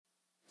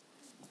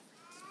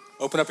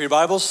Open up your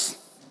Bibles,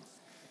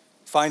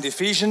 find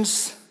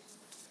Ephesians.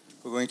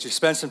 We're going to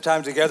spend some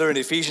time together in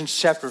Ephesians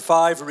chapter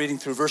 5, reading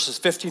through verses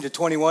 15 to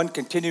 21,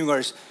 continuing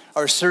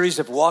our series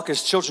of Walk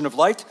as Children of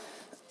Light.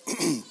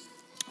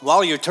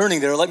 While you're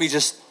turning there, let me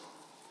just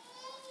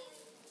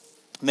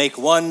make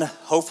one,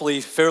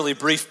 hopefully fairly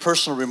brief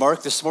personal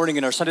remark. This morning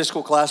in our Sunday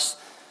school class,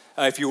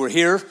 if you were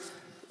here,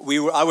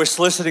 I was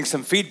soliciting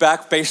some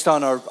feedback based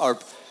on our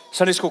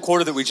Sunday school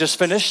quarter that we just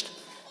finished,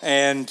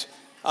 and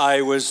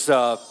I was...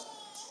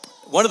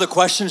 One of the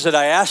questions that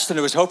I asked and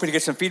I was hoping to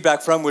get some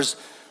feedback from was,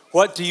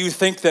 what do you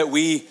think that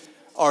we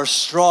are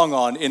strong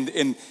on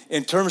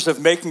in terms of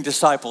making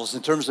disciples,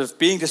 in terms of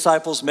being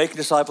disciples, making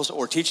disciples,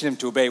 or teaching them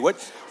to obey?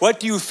 What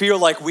do you feel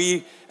like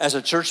we as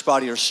a church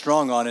body are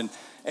strong on?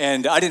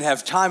 And I didn't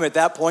have time at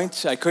that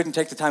point. I couldn't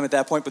take the time at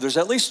that point, but there's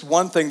at least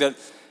one thing that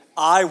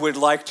I would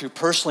like to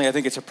personally, I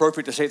think it's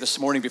appropriate to say this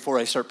morning before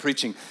I start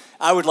preaching.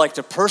 I would like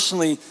to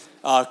personally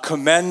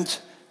commend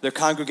the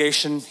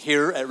congregation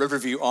here at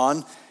Riverview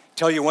On.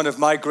 Tell you one of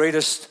my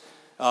greatest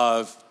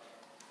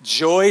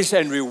joys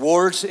and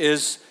rewards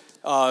is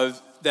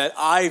that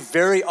I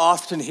very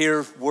often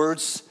hear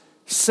words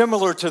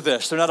similar to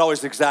this. They're not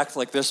always exact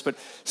like this, but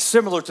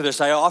similar to this.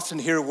 I often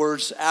hear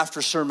words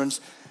after sermons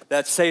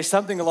that say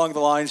something along the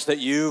lines that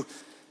you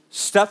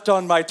stepped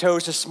on my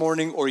toes this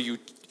morning, or you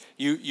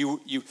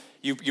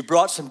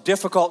brought some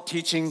difficult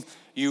teaching.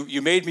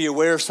 You made me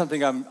aware of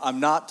something I'm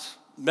not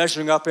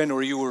measuring up in,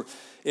 or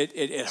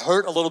it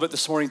hurt a little bit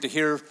this morning to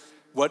hear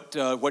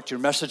what your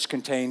message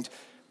contained,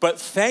 but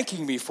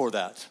thanking me for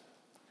that.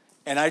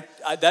 And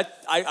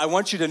I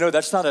want you to know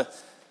that's not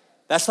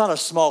a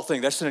small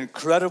thing. That's an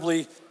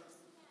incredibly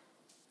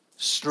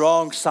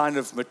strong sign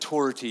of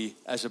maturity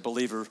as a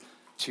believer,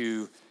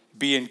 to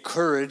be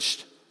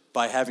encouraged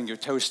by having your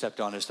toe stepped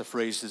on, is the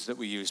phrases that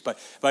we use.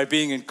 By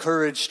being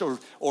encouraged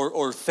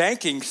or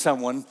thanking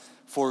someone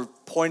for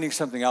pointing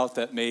something out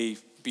that may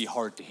be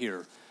hard to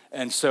hear.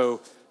 And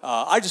so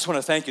I just want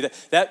to thank you.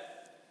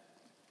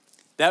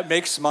 That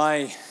makes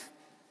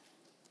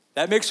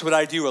what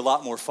I do a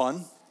lot more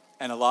fun,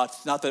 and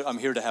not that I'm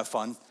here to have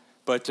fun,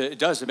 but it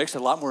does. It makes it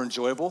a lot more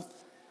enjoyable.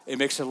 It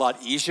makes it a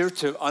lot easier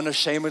to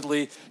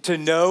unashamedly, to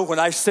know when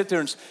I sit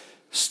there and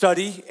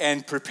study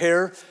and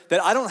prepare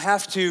that I don't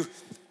have to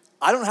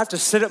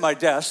sit at my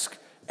desk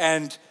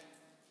and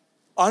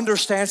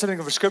understand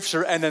something of a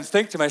scripture and then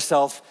think to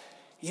myself,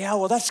 yeah,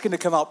 well, that's going to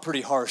come out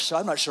pretty harsh, so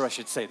I'm not sure I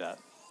should say that.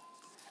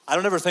 I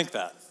don't ever think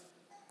that,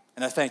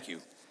 and I thank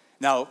you.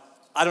 Now,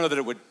 I don't know that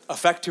it would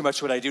affect too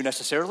much what I do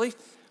necessarily,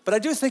 but I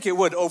do think it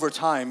would over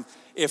time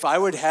if I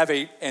would have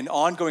an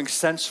ongoing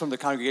sense from the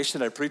congregation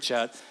that I preach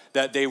at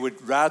that they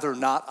would rather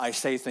not I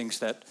say things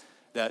that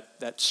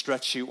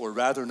stretch you, or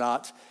rather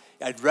not.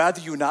 I'd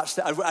rather you not.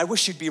 I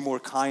wish you'd be more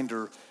kind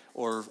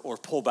or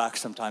pull back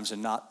sometimes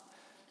and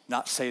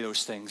not say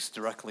those things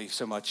directly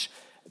so much.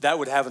 That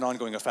would have an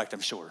ongoing effect, I'm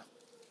sure.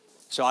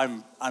 So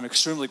I'm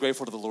extremely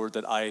grateful to the Lord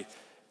that I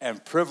am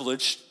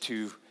privileged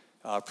to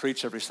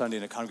preach every Sunday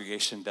in a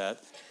congregation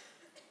that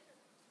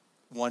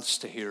wants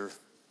to hear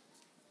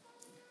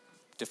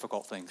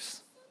difficult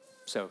things.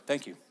 So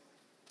thank you.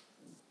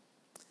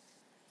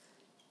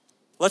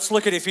 Let's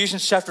look at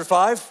Ephesians chapter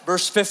 5,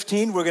 verse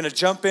 15. We're going to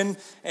jump in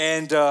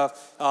and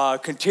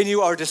continue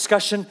our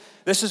discussion.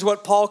 This is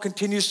what Paul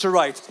continues to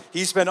write.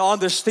 He's been on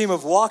this theme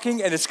of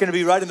walking, and it's going to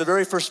be right in the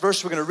very first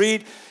verse we're going to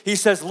read. He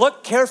says,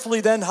 "Look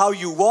carefully then how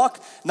you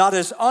walk, not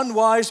as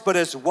unwise, but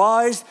as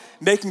wise,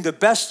 making the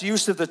best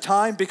use of the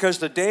time, because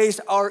the days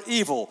are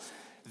evil.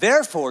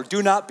 Therefore,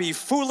 do not be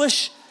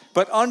foolish,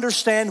 but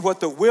understand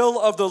what the will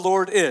of the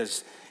Lord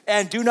is.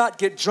 And do not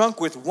get drunk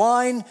with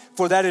wine,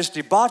 for that is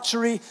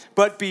debauchery,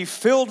 but be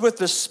filled with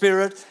the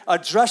Spirit,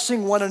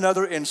 addressing one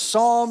another in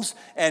psalms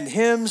and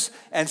hymns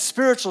and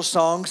spiritual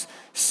songs,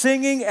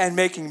 singing and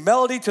making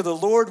melody to the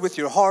Lord with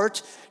your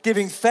heart,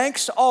 giving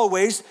thanks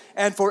always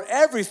and for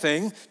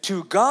everything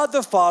to God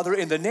the Father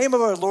in the name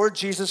of our Lord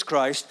Jesus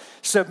Christ,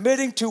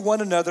 submitting to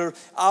one another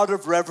out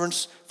of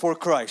reverence for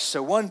Christ."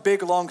 So one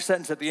big long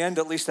sentence at the end,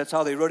 at least that's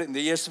how they wrote it in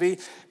the ESV.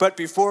 But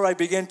before I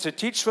begin to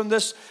teach from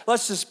this,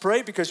 let's just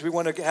pray, because we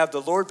want to have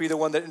the Lord be the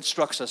one that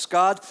instructs us.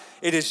 God,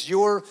 it is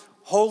your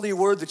holy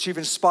word that you've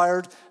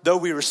inspired. Though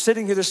we were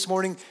sitting here this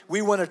morning,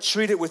 we want to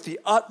treat it with the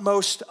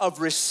utmost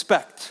of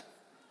respect.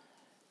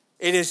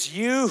 It is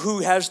you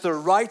who has the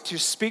right to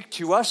speak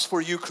to us,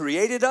 for you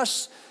created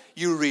us,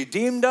 you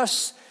redeemed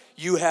us,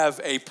 you have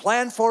a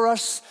plan for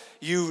us,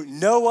 you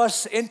know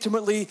us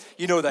intimately,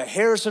 you know the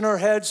hairs in our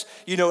heads,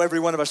 you know every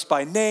one of us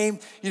by name,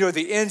 you know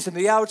the ins and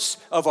the outs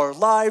of our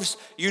lives,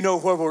 you know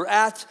where we're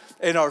at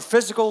in our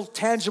physical,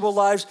 tangible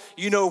lives,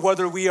 you know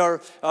whether we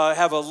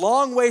have a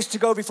long ways to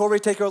go before we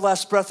take our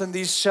last breath in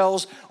these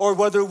shells, or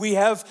whether we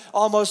have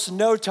almost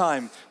no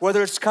time,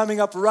 whether it's coming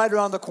up right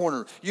around the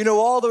corner. You know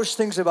all those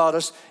things about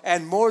us,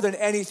 and more than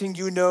anything,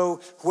 you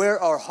know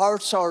where our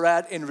hearts are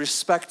at in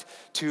respect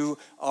to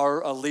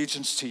our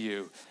allegiance to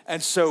you.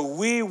 And so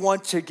we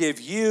want to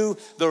give you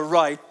the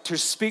right to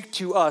speak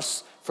to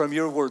us from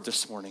your word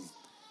this morning.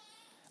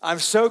 I'm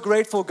so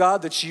grateful,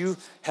 God, that you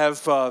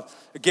have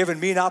given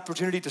me an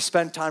opportunity to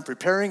spend time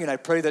preparing, and I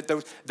pray that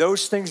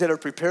those things that are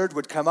prepared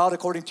would come out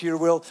according to your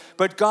will.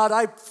 But God,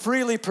 I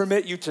freely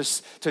permit you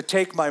to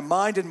take my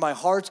mind and my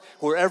heart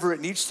wherever it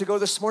needs to go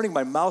this morning,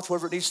 my mouth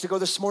wherever it needs to go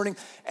this morning,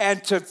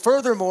 and to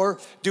furthermore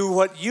do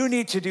what you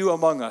need to do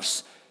among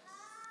us.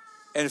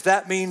 And if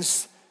that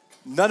means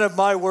none of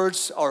my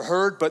words are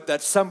heard, but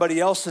that somebody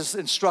else is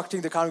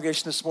instructing the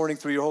congregation this morning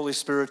through your Holy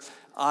Spirit,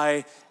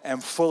 I am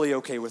fully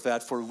okay with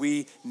that, for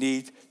we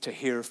need to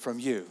hear from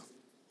you.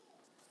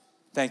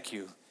 Thank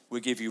you.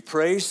 We give you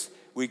praise.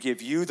 We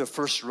give you the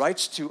first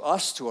rights to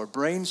us, to our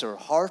brains, our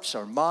hearts,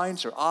 our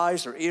minds, our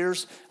eyes, our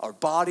ears, our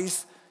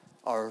bodies,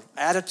 our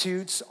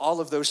attitudes, all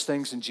of those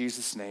things in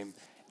Jesus' name,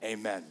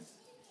 amen.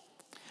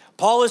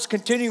 Paul is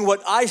continuing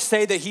what I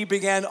say that he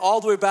began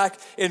all the way back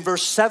in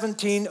verse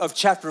 17 of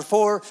chapter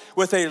 4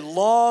 with a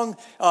long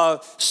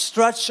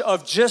stretch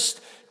of just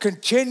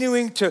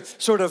continuing to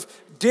sort of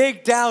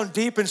dig down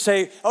deep and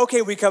say,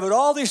 okay, we covered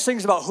all these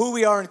things about who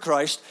we are in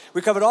Christ.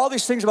 We covered all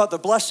these things about the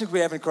blessings we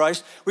have in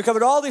Christ. We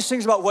covered all these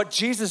things about what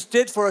Jesus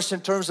did for us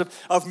in terms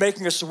of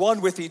making us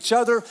one with each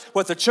other,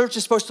 what the church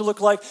is supposed to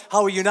look like,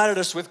 how he united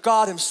us with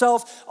God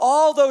himself,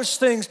 all those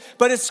things.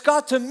 But it's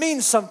got to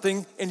mean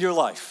something in your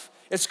life.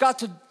 It's got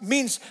to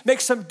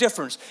make some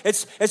difference.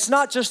 It's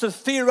not just a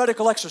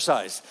theoretical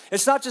exercise.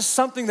 It's not just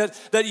something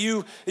that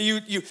you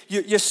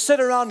sit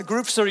around in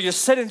groups or you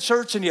sit in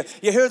church and you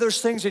hear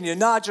those things and you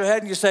nod your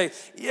head and you say,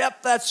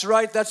 yep, that's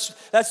right.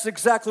 That's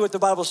exactly what the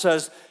Bible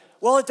says.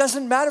 Well, it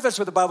doesn't matter if that's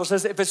what the Bible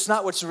says if it's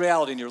not what's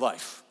reality in your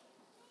life.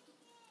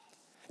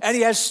 And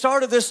he has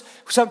started this,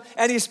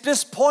 and he's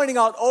just pointing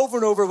out over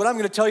and over what I'm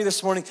going to tell you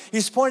this morning.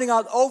 He's pointing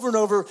out over and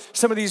over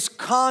some of these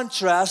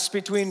contrasts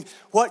between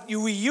what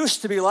we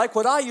used to be like,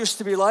 what I used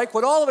to be like,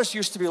 what all of us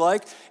used to be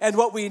like, and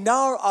what we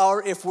now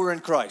are if we're in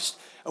Christ,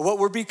 and what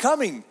we're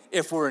becoming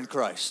if we're in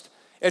Christ.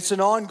 It's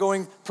an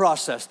ongoing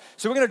process.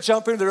 So we're going to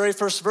jump into the very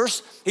first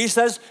verse. He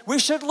says, we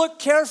should look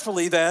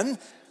carefully then.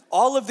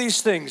 All of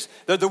these things,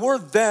 the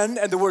word then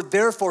and the word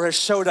therefore has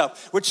showed up,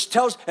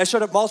 has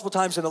showed up multiple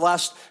times in the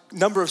last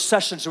number of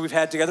sessions that we've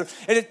had together.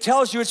 And it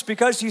tells you it's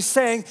because he's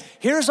saying,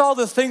 here's all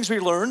the things we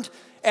learned,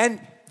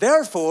 and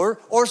therefore,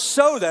 or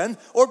so then,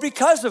 or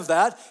because of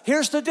that,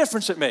 here's the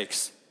difference it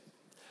makes.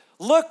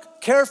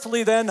 Look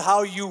carefully then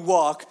how you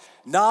walk,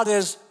 not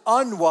as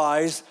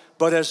unwise,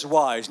 but as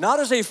wise. Not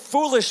as a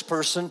foolish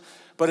person,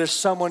 but as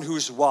someone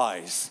who's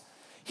wise.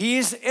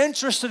 He's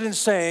interested in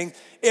saying,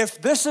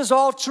 if this is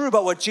all true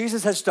about what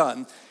Jesus has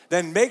done,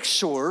 then make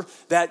sure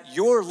that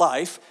your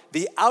life,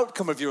 the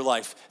outcome of your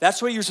life,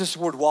 that's why he uses this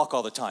word walk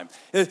all the time.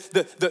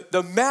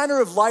 The manner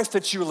of life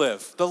that you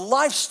live, the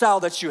lifestyle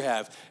that you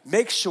have,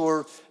 make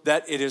sure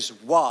that it is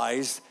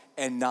wise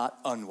and not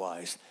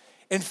unwise.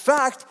 In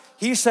fact,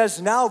 he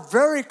says now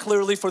very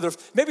clearly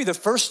maybe the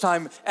first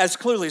time as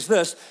clearly as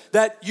this,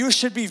 that you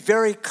should be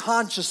very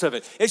conscious of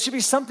it. It should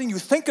be something you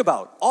think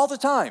about all the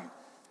time.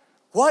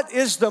 What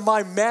is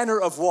my manner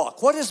of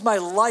walk? What does my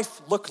life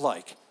look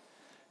like?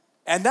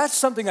 And that's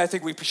something I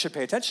think we should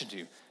pay attention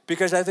to,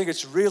 because I think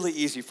it's really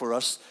easy for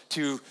us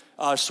to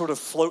sort of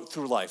float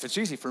through life. It's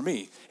easy for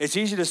me. It's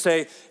easy to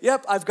say,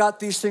 yep, I've got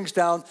these things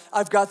down.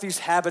 I've got these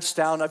habits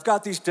down. I've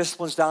got these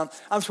disciplines down.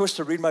 I'm supposed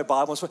to read my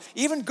Bible.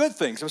 Even good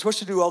things. I'm supposed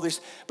to do all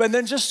these. But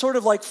then just sort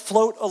of like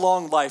float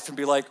along life and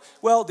be like,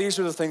 well, these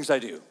are the things I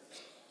do.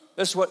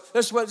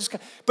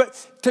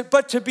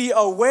 But to be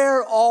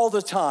aware all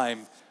the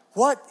time,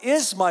 what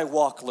is my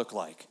walk look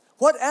like?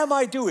 What am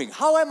I doing?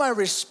 How am I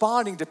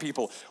responding to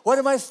people? What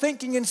am I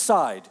thinking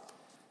inside?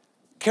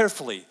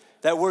 Carefully.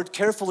 That word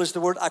careful is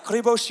the word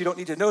akribos. You don't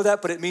need to know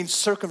that, but it means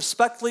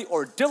circumspectly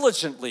or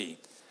diligently.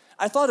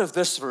 I thought of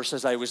this verse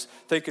as I was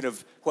thinking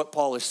of what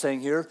Paul is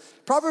saying here.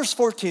 Proverbs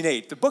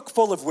 14:8, the book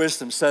full of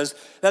wisdom, says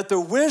that the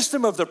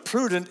wisdom of the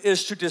prudent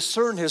is to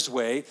discern his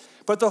way,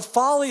 but the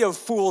folly of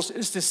fools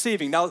is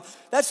deceiving. Now,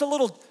 that's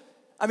I'm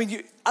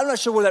not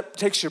sure where that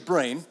takes your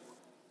brain.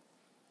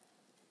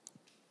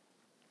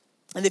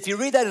 And if you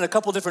read that in a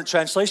couple different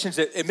translations,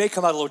 it may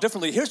come out a little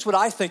differently. Here's what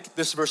I think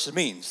this verse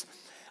means.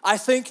 I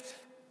think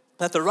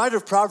that the writer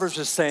of Proverbs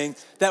is saying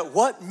that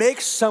what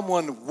makes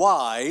someone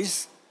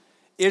wise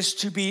is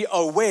to be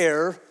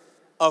aware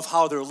of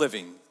how they're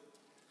living,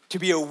 to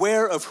be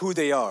aware of who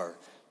they are,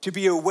 to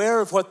be aware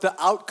of what the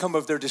outcome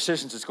of their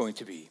decisions is going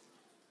to be.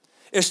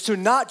 Is to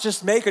not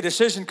just make a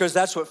decision because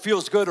that's what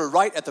feels good or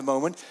right at the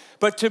moment,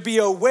 but to be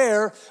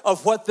aware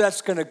of where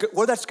that's going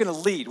to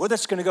lead, where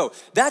that's going to go.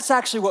 That's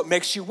actually what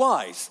makes you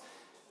wise.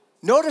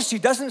 Notice he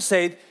doesn't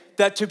say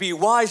that to be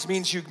wise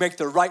means you make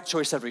the right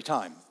choice every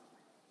time.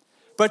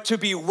 But to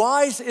be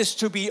wise is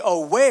to be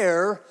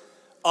aware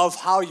of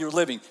how you're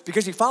living.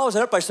 Because he follows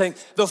that up by saying,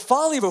 the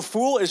folly of a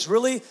fool is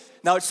really,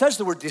 now it says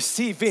the word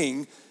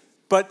deceiving,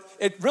 but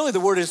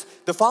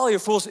the folly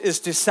of fools is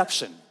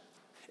deception.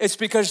 It's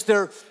because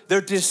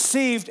they're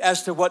deceived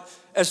as to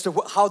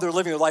how they're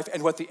living their life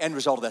and what the end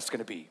result of that's going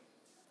to be.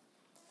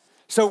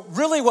 So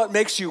really what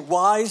makes you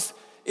wise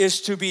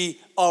is to be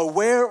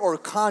aware or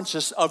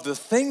conscious of the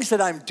things that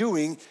I'm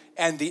doing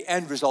and the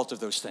end result of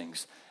those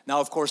things. Now,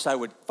 of course, I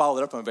would follow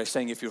that up by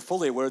saying, if you're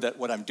fully aware that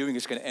what I'm doing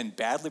is going to end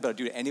badly, but I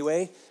do it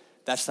anyway,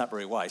 that's not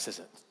very wise, is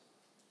it?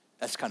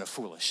 That's kind of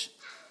foolish.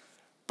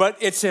 But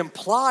it's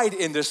implied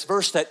in this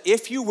verse that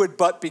if you would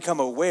but become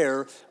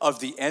aware of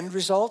the end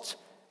result,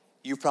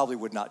 you probably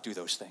would not do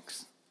those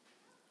things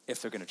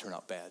if they're going to turn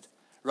out bad,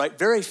 right?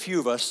 Very few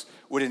of us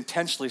would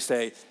intentionally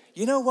say,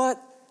 you know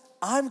what?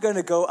 I'm going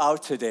to go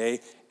out today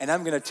and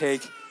I'm going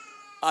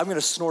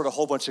to snort a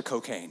whole bunch of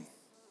cocaine.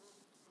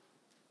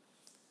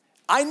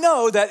 I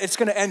know that it's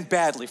going to end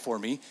badly for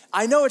me.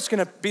 I know it's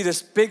going to be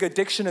this big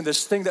addiction and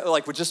this thing that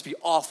would just be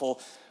awful.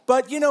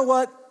 But you know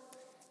what?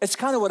 It's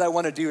kind of what I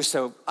want to do,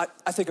 so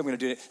I think I'm going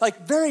to do it.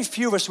 Very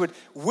few of us would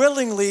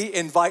willingly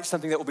invite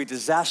something that will be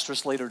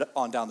disastrous later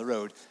on down the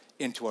road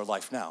into our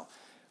life now.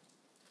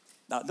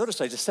 Now, notice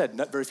I just said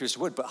not very few of us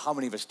would, but how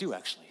many of us do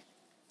actually,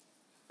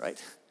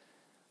 right?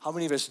 How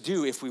many of us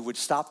do if we would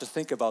stop to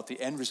think about the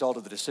end result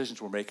of the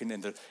decisions we're making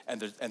and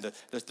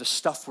the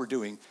stuff we're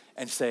doing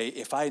and say,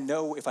 if I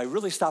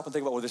really stop and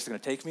think about where this is going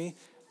to take me,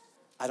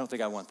 I don't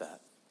think I want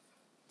that.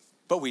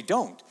 But we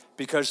don't,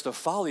 because the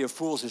folly of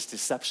fools is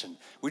deception.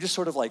 We just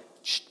sort of I'm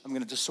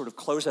going to just sort of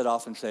close that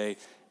off and say,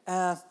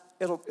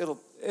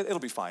 it'll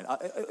be fine.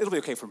 It'll be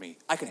okay for me.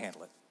 I can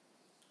handle it.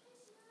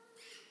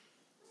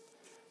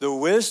 The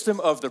wisdom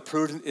of the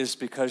prudent is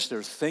because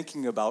they're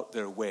thinking about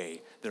their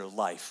way, their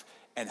life,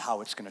 and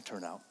how it's going to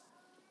turn out.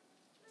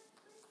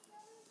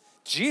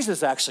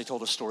 Jesus actually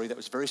told a story that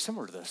was very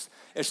similar to this.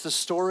 It's the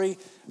story,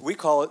 we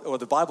call it, or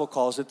the Bible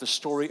calls it, the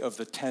story of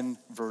the 10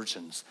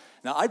 virgins.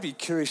 Now, I'd be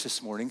curious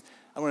this morning,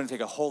 I'm going to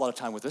take a whole lot of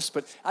time with this,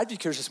 but I'd be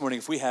curious this morning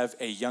if we have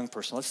a young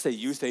person, let's say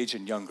youth age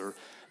and younger,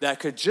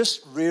 that could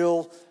just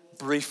real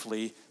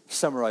briefly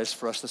summarize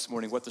for us this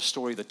morning what the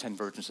story of the 10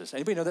 virgins is.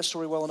 Anybody know that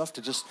story well enough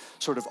to just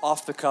sort of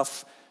off the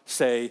cuff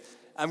say,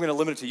 I'm going to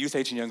limit it to youth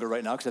age and younger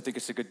right now because I think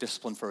it's a good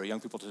discipline for young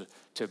people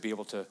to be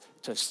able to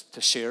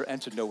share and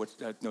to know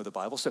the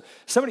Bible. So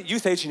somebody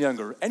youth age and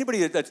younger,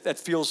 anybody that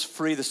feels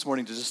free this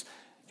morning to just,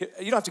 you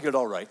don't have to get it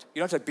all right.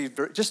 You don't have to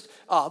be just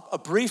a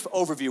brief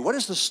overview. What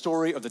is the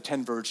story of the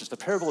 10 virgins, the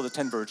parable of the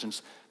 10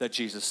 virgins that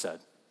Jesus said?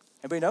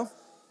 Anybody know?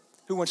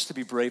 Who wants to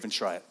be brave and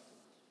try it?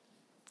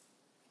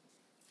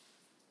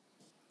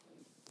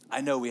 I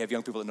know we have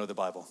young people that know the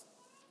Bible.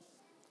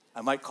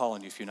 I might call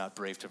on you if you're not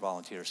brave to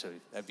volunteer, so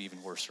that'd be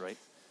even worse, right?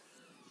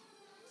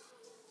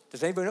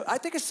 Does anybody know? I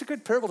think it's a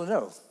good parable to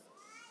know.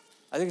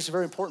 I think it's a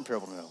very important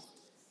parable to know.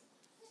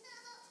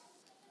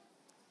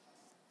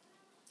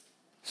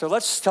 So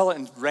let's tell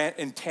it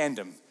in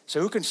tandem.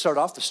 So who can start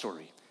off the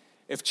story?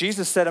 If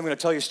Jesus said, I'm going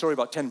to tell you a story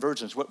about 10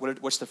 virgins,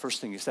 what's the first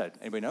thing he said?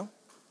 Anybody know?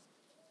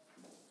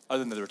 Other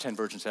than that there were 10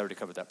 virgins, I already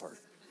covered that part.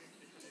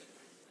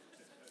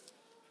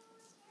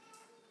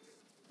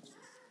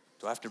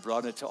 Do I have to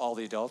broaden it to all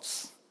the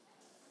adults?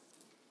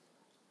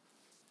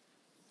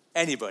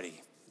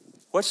 Anybody?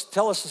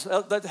 Help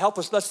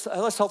us.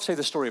 Let's help say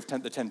the story of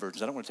the 10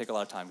 virgins. I don't want to take a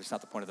lot of time. It's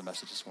not the point of the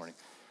message this morning.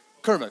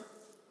 Kermit.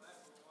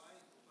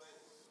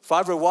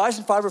 5 were wise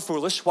and 5 were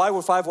foolish. Why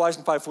were 5 wise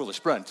and 5 foolish?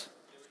 Brent.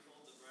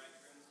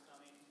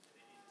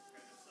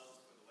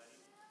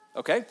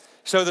 Okay,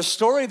 so the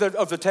story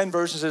of the 10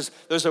 virgins is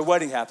there's a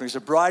wedding happening. There's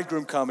a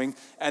bridegroom coming,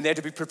 and they had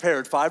to be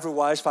prepared. 5 were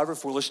wise, 5 were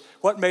foolish.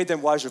 What made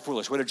them wise or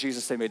foolish? What did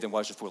Jesus say made them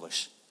wise or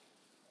foolish?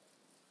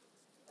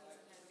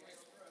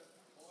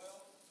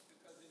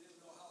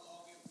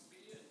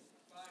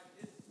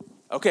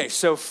 Okay,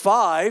 so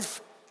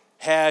 5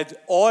 had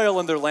oil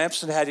in their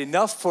lamps and had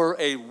enough for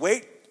a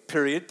wait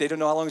period. They didn't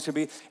know how long it's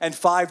going to be. And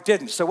 5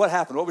 didn't. So what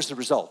happened? What was the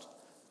result?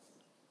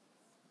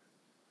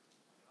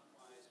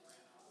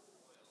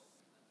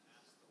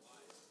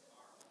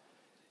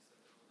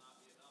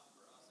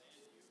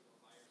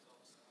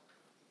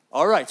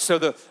 All right, so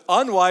the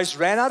unwise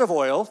ran out of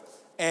oil,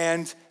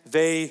 and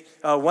they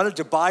wanted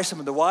to buy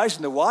some of the wise,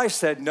 and the wise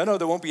said, no,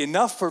 there won't be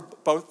enough for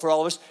all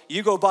of us.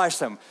 You go buy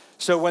some.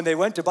 So when they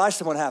went to buy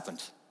some, what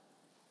happened?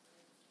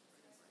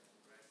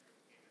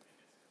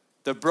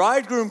 The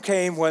bridegroom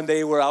came when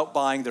they were out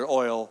buying their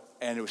oil,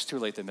 and it was too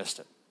late. They missed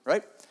it,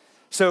 right?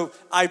 So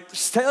I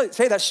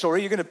say that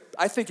story.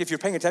 I think if you're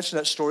paying attention to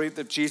that story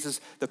of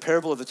Jesus, the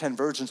parable of the 10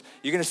 virgins,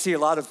 you're going to see a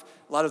lot of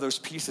those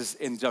pieces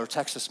in our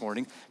text this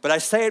morning. But I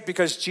say it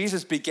because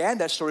Jesus began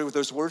that story with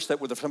those words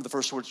that were some of the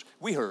first words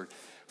we heard.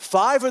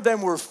 5 of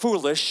them were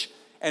foolish,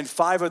 and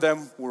 5 of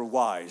them were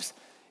wise.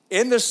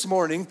 In this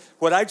morning,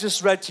 what I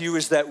just read to you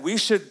is that we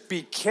should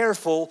be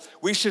careful.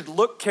 We should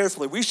look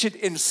carefully. We should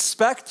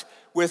inspect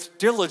with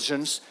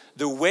diligence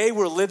the way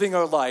we're living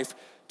our life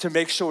to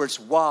make sure it's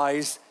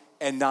wise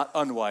and not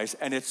unwise.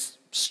 And it's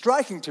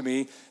striking to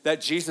me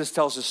that Jesus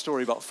tells a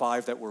story about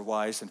 5 that were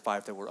wise and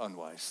 5 that were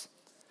unwise.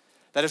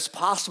 That it's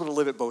possible to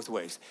live it both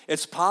ways.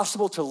 It's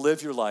possible to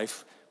live your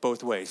life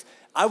both ways.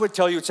 I would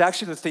tell you it's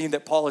actually the theme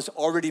that Paul has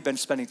already been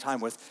spending time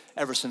with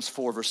ever since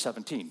 4 verse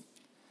 17.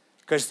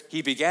 Because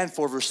he began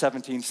 4 verse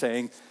 17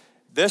 saying,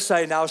 this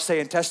I now say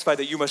and testify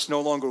that you must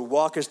no longer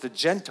walk as the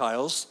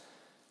Gentiles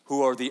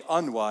who are the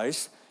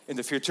unwise in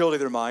the futility of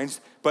their minds.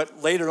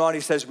 But later on he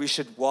says we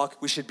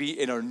should be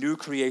in our new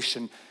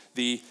creation,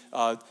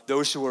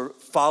 those who are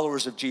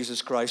followers of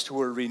Jesus Christ,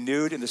 who are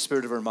renewed in the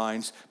spirit of our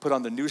minds, put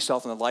on the new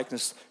self and the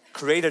likeness,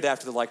 created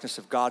after the likeness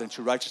of God in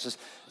true righteousness.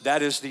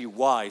 That is the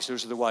wise.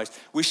 Those are the wise.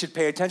 We should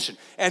pay attention.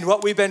 And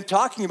what we've been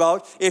talking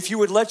about, if you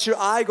would let your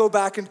eye go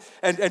back and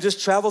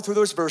just travel through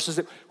those verses,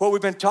 what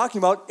we've been talking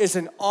about is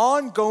an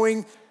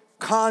ongoing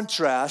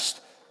contrast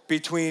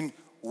between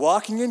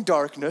walking in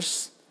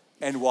darkness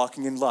and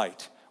walking in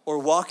light, or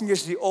walking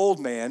as the old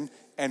man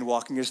and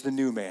walking as the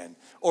new man,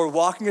 or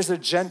walking as a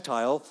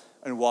Gentile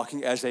and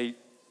walking as a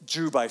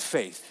Jew by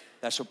faith.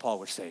 That's what Paul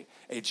would say,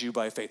 a Jew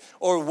by faith.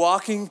 Or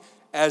walking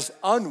as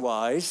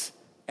unwise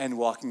and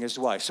walking as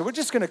wise. So we're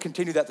just going to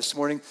continue that this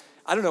morning.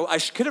 I don't know, I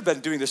could have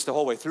been doing this the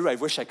whole way through. I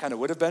wish I kind of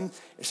would have been.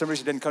 For some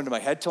reason it didn't come to my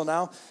head till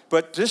now.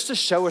 But just to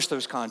show us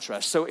those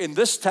contrasts. So in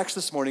this text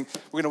this morning,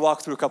 we're going to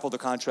walk through a couple of the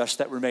contrasts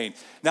that remain.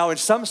 Now in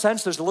some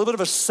sense, there's a little bit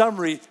of a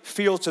summary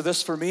feel to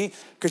this for me,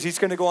 because he's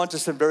going to go on to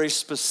some very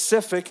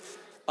specific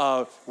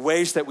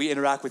ways that we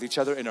interact with each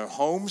other in our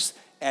homes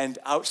and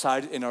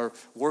outside in our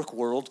work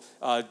world,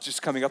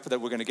 just coming up that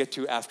we're going to get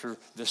to after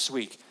this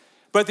week.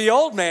 But the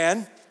old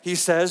man, he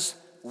says,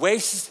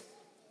 wastes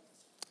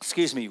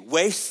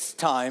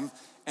time,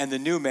 and the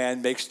new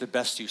man makes the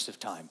best use of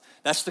time.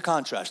 That's the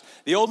contrast.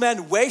 The old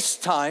man wastes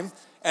time,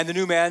 and the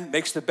new man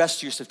makes the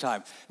best use of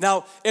time.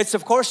 Now, it's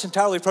of course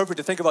entirely appropriate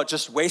to think about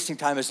just wasting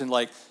time as in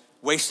like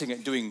wasting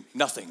it doing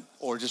nothing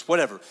or just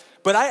whatever.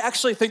 But I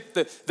actually think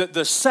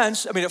the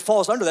sense, I mean, it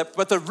falls under that,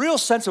 but the real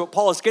sense of what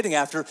Paul is getting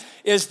after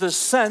is the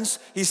sense,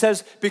 he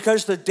says,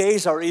 because the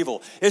days are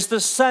evil, is the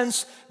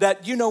sense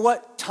that, you know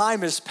what,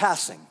 time is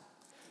passing.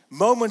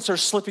 Moments are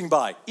slipping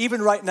by,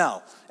 even right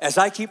now. As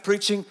I keep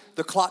preaching,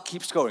 the clock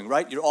keeps going,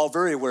 right? You're all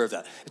very aware of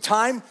that.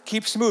 Time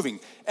keeps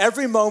moving.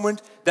 Every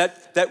moment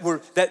that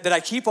I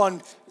keep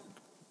on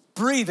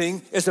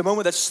breathing is a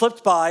moment that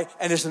slipped by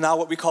and is now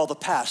what we call the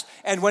past.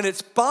 And when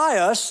it's by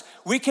us,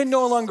 we can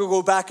no longer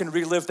go back and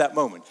relive that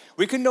moment.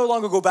 We can no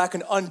longer go back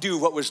and undo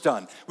what was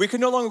done. We can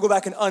no longer go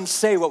back and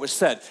unsay what was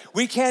said.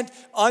 We can't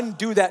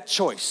undo that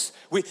choice.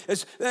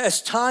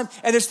 It's time,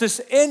 and it's this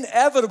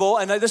inevitable,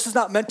 and this is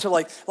not meant to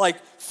like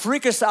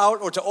freak us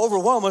out or to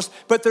overwhelm us,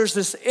 but there's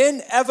this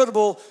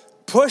inevitable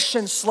push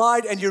and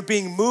slide, and you're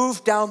being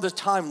moved down the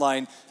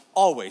timeline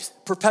always,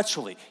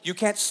 perpetually. You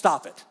can't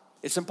stop it.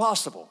 It's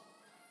impossible.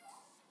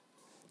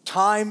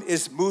 Time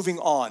is moving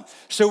on.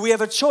 So we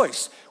have a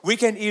choice. We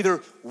can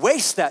either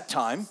waste that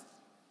time,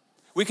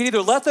 we can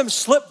either let them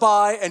slip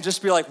by and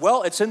just be like,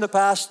 well, it's in the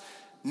past,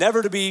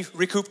 never to be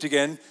recouped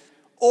again,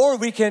 or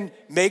we can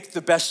make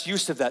the best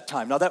use of that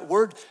time. Now that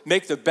word,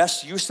 make the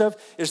best use of,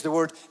 is the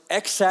word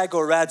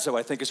exagorazo,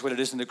 I think is what it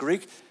is in the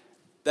Greek.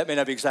 That may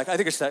not be exact, I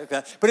think it's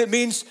that. But it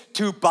means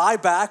to buy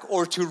back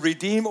or to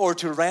redeem or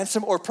to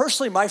ransom, or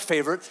personally my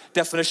favorite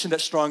definition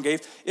that Strong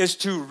gave is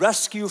to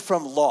rescue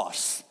from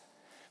loss.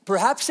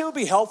 Perhaps it would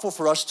be helpful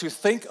for us to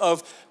think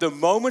of the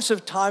moments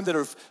of time that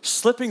are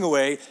slipping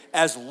away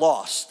as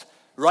lost,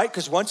 right?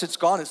 Because once it's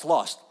gone, it's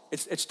lost.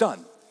 It's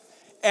done.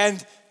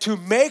 And to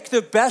make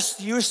the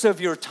best use of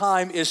your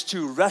time is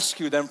to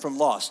rescue them from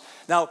loss.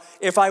 Now,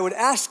 if I would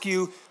ask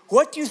you,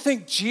 what do you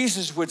think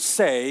Jesus would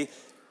say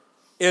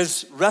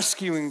is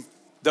rescuing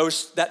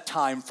that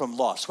time from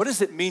loss? What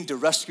does it mean to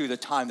rescue the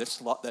time that's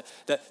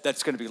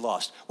going to be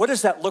lost? What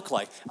does that look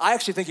like? I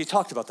actually think he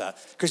talked about that,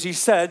 because he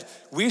said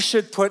we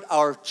should put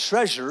our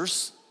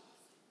treasures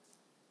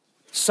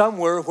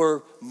somewhere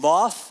where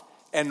moth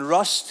and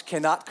rust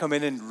cannot come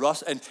in and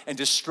rust and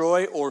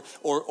destroy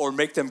or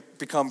make them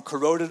become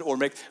corroded or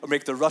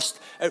make the rust,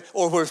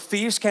 or where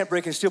thieves can't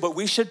break and steal. But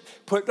we should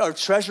put our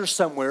treasure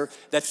somewhere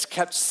that's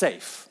kept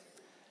safe.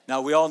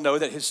 Now we all know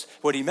that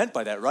what he meant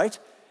by that, right?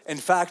 In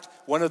fact,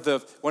 one of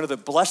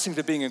the blessings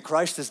of being in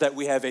Christ is that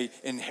we have an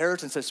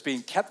inheritance that's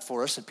being kept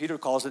for us, and Peter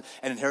calls it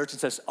an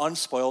inheritance that's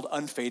unspoiled,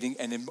 unfading,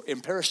 and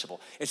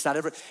imperishable. It's not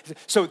ever.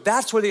 So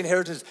that's where the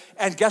inheritance is.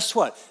 And guess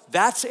what?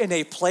 That's in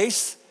a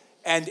place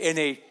and in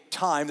a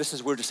time, this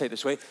is weird to say it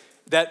this way,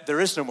 that there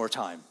is no more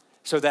time.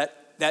 So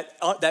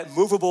that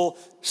movable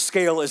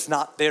scale is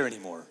not there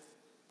anymore.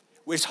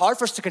 It's hard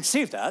for us to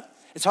conceive that.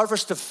 It's hard for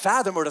us to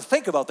fathom or to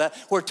think about that,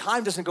 where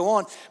time doesn't go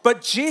on.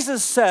 But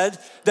Jesus said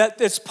that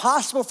it's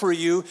possible for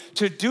you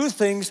to do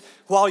things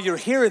while you're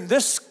here in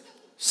this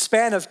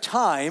span of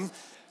time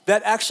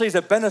that actually is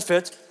a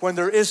benefit when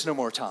there is no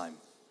more time.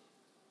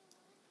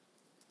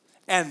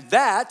 And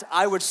that,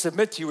 I would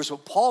submit to you, is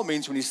what Paul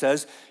means when he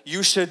says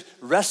you should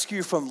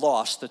rescue from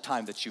loss the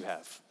time that you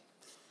have.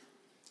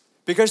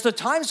 Because the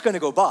time's going to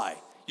go by.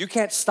 You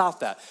can't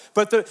stop that.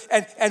 But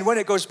and when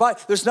it goes by,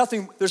 there's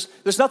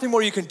nothing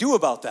more you can do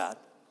about that.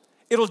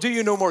 It'll do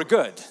you no more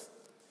good.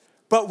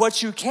 But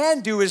what you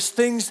can do is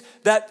things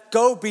that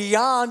go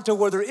beyond to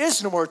where there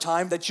is no more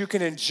time that you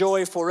can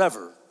enjoy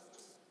forever,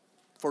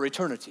 for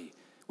eternity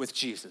with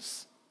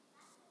Jesus.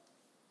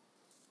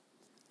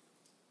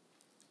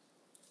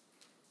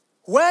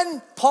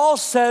 When Paul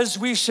says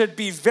we should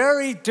be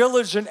very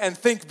diligent and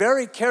think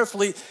very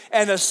carefully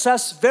and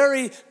assess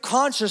very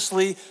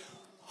consciously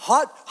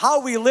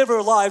how we live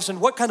our lives and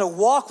what kind of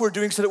walk we're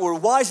doing so that we're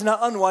wise and not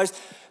unwise,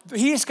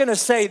 he's going to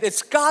say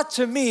it's got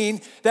to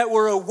mean that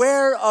we're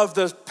aware of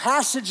the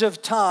passage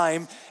of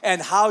time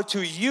and how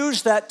to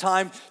use that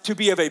time to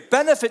be of a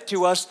benefit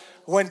to us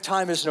when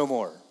time is no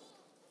more.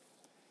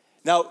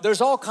 Now, there's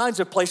all kinds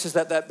of places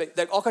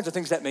that all kinds of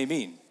things that may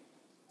mean.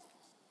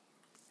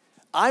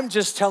 I'm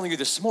just telling you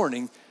this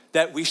morning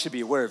that we should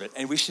be aware of it,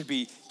 and we should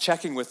be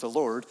checking with the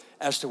Lord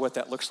as to what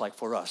that looks like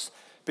for us.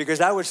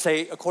 Because I would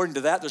say, according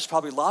to that, there's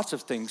probably lots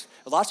of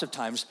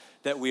times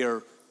that we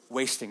are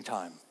wasting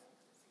time.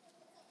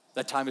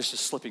 That time is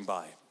just slipping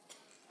by.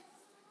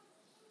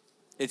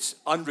 It's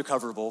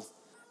unrecoverable,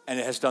 and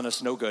it has done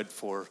us no good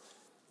for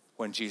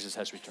when Jesus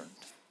has returned.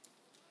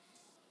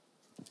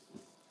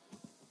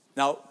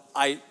 Now,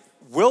 I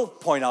will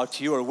point out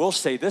to you, or will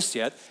say this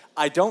yet,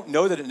 I don't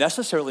know that it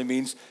necessarily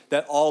means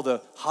that all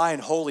the high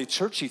and holy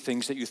churchy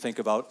things that you think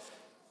about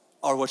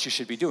are what you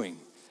should be doing.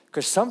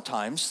 Because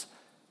sometimes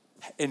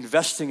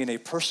investing in a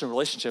personal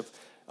relationship,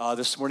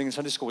 this morning in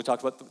Sunday school we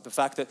talked about the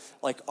fact that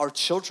like our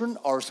children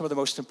are some of the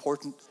most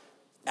important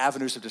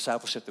avenues of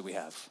discipleship that we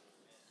have.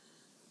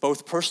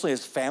 Both personally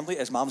as family,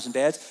 as moms and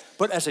dads,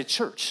 but as a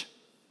church.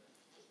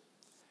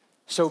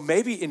 So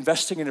maybe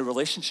investing in a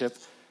relationship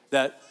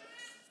that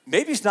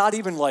maybe it's not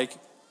even like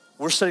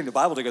we're studying the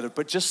Bible together,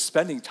 but just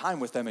spending time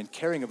with them and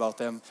caring about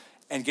them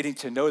and getting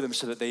to know them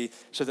so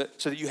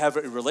that you have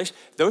a relation.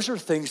 Those are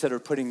things that are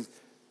putting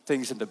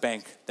things in the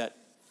bank that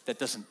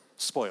doesn't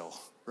spoil,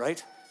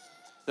 right?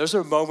 Those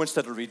are moments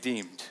that are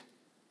redeemed,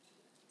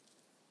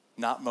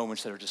 not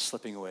moments that are just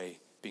slipping away,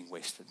 being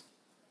wasted.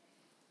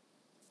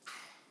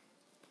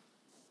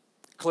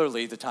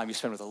 Clearly, the time you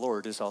spend with the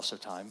Lord is also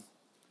time.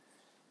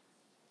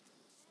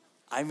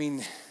 I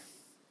mean,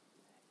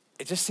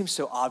 it just seems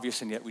so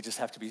obvious, and yet we just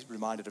have to be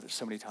reminded of it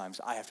so many times.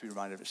 I have to be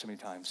reminded of it so many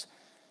times.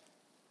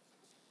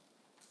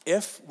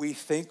 If we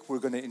think we're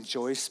going to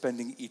enjoy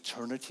spending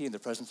eternity in the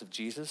presence of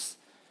Jesus,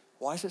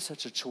 why is it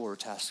such a chore or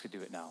task to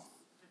do it now?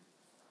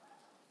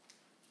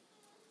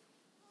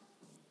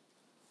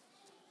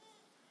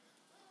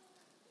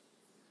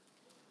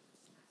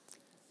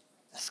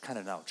 That's kind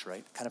of an ouch,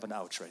 right? Kind of an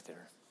ouch right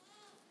there.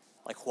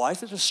 Like, why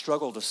is it a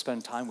struggle to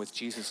spend time with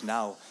Jesus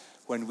now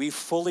when we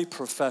fully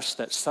profess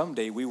that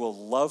someday we will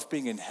love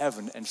being in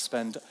heaven and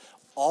spend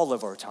all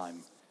of our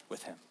time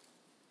with him?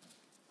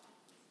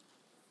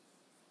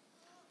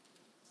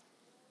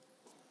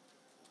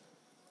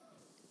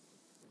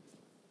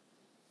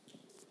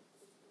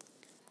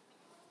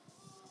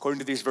 According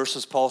to these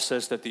verses, Paul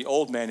says that the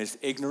old man is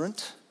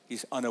ignorant.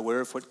 He's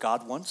unaware of what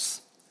God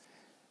wants.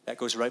 That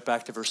goes right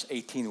back to verse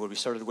 18 where we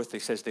started with.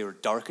 It says they were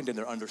darkened in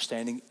their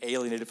understanding,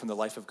 alienated from the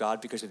life of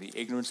God because of the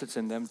ignorance that's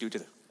in them due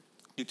to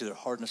their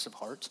hardness of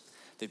heart.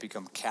 They've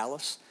become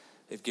callous.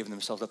 They've given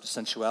themselves up to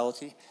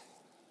sensuality.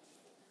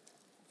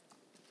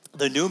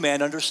 The new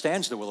man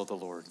understands the will of the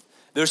Lord.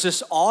 There's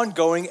this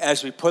ongoing,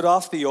 as we put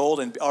off the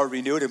old and are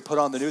renewed and put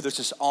on the new, there's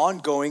this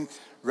ongoing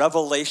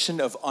revelation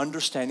of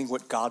understanding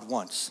what God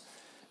wants.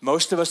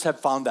 Most of us have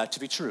found that to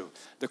be true.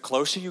 The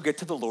closer you get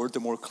to the Lord, the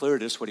more clear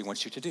it is what he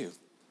wants you to do.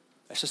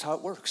 That's just how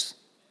it works.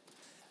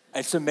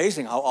 It's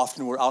amazing how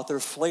often we're out there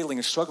flailing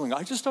and struggling.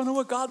 I just don't know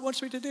what God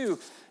wants me to do.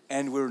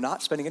 And we're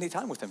not spending any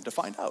time with him to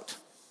find out.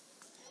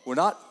 We're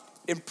not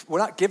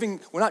doing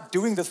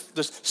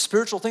the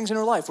spiritual things in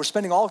our life. We're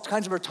spending all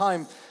kinds of our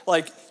time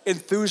like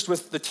enthused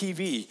with the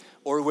TV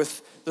or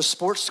with the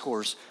sports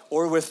scores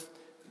or with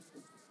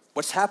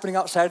what's happening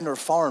outside in our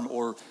farm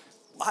or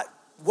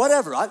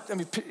whatever. I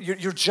mean,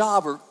 your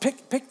job or pick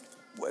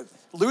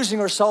losing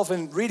ourselves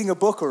in reading a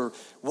book or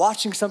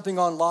watching something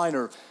online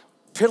or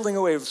piddling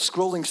away,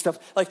 scrolling stuff.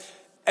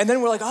 And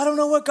then we're like, I don't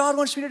know what God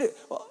wants me to do.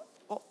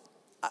 Well,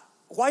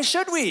 why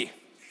should we?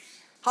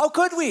 How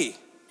could we?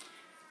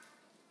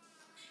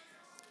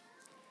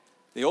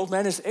 The old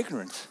man is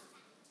ignorant.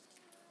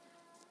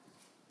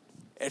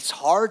 It's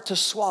hard to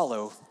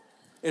swallow.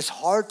 It's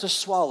hard to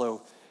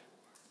swallow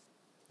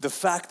the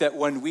fact that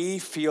when we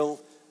feel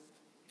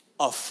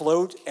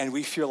afloat and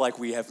we feel like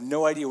we have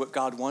no idea what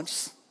God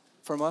wants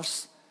from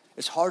us,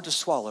 it's hard to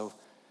swallow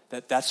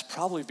that that's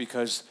probably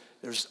because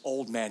there's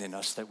old man in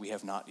us that we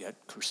have not yet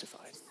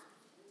crucified.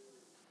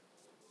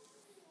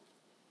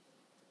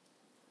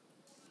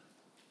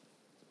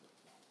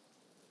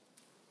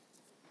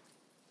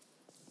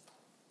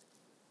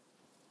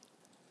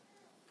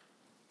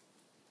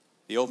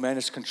 The old man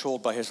is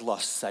controlled by his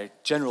lusts. I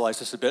generalize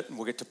this a bit, and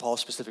we'll get to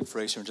Paul's specific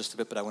phrase here in just a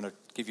bit, but I want to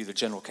give you the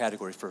general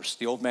category first.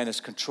 The old man is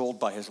controlled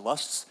by his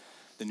lusts.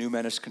 The new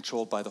man is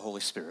controlled by the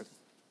Holy Spirit.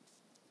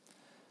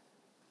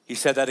 He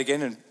said that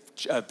again in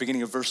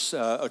beginning of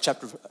in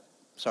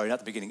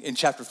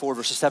chapter 4,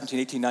 verses 17,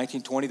 18,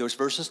 19, 20, those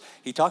verses.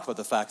 He talked about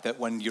the fact that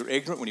when you're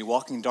ignorant, when you're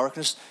walking in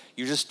darkness,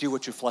 you just do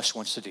what your flesh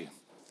wants to do.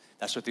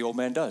 That's what the old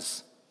man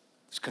does.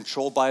 He's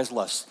controlled by his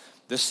lusts.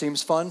 This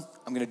seems fun,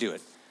 I'm going to do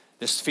it.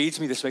 This feeds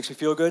me, this makes me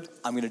feel good,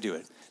 I'm going to do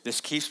it. This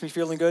keeps me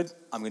feeling good,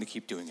 I'm going to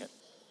keep doing it.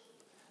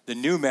 The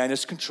new man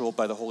is controlled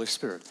by the Holy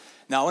Spirit.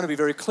 Now, I want to be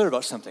very clear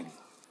about something.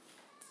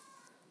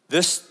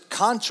 This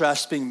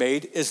contrast being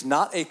made is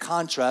not a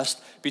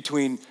contrast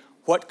between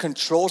what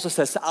controls us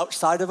that's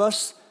outside of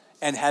us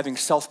and having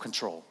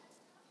self-control.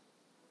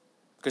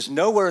 Because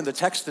nowhere in the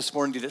text this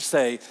morning did it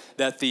say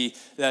that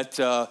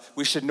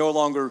we should no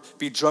longer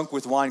be drunk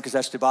with wine because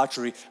that's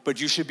debauchery,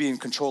 but you should be in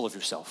control of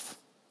yourself.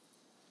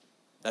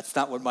 That's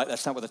not what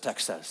the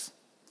text says.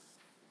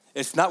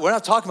 We're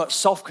not talking about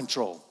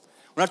self-control.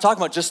 We're not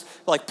talking about just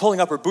like pulling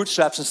up our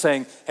bootstraps and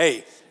saying,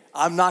 hey,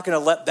 I'm not going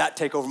to let that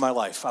take over my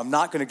life. I'm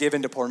not going to give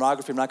into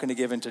pornography. I'm not going to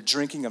give into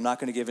drinking. I'm not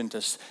going to give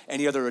into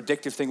any other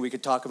addictive thing we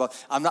could talk about.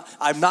 I'm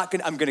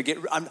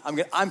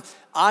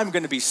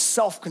going to be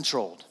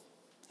self-controlled.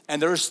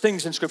 And there's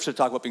things in Scripture that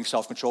talk about being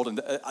self-controlled, and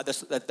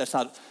that's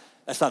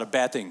not a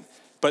bad thing.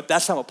 But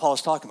that's not what Paul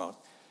is talking about.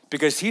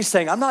 Because he's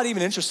saying, I'm not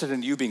even interested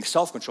in you being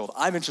self-controlled.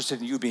 I'm interested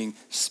in you being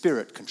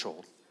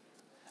spirit-controlled.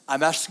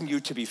 I'm asking you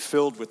to be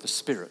filled with the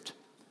Spirit.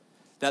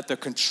 That the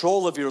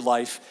control of your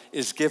life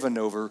is given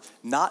over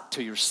not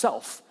to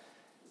yourself.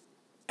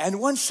 And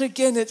once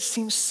again, it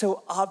seems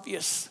so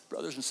obvious,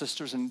 brothers and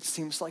sisters, and it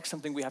seems like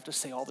something we have to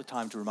say all the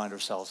time to remind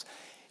ourselves.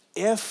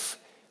 If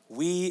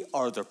we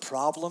are the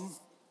problem,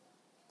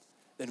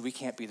 then we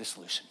can't be the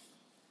solution.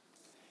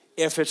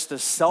 If it's the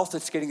self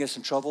that's getting us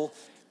in trouble,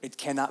 it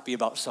cannot be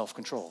about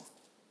self-control.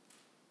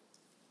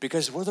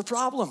 Because we're the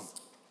problem,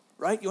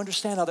 right? You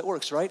understand how that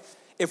works, right?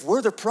 If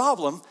we're the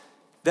problem,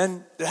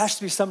 then there has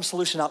to be some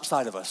solution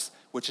outside of us,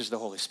 which is the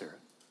Holy Spirit.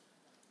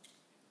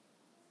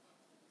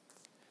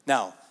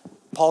 Now,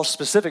 Paul's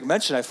specific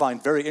mention I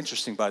find very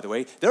interesting, by the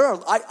way.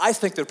 I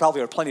think there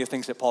probably are plenty of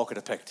things that Paul could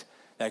have picked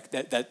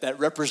that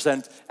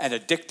represent an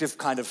addictive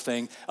kind of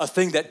thing, a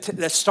thing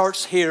that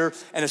starts here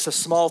and it's a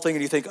small thing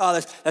and you think,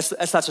 oh,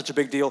 that's not such a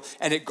big deal,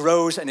 and it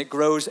grows and it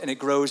grows and it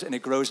grows and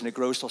it grows and it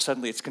grows till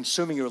suddenly it's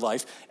consuming your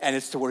life, and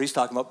it's to where he's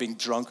talking about being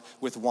drunk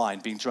with wine,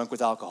 being drunk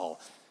with alcohol.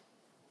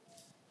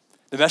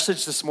 The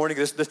message this morning,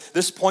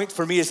 this point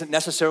for me isn't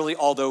necessarily,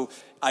 although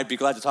I'd be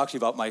glad to talk to you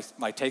about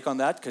my take on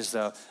that, because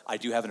I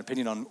do have an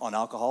opinion on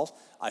alcohol.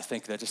 I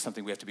think that is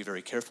something we have to be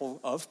very careful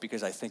of,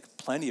 because I think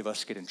plenty of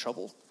us get in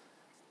trouble.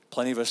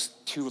 Plenty of us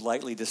too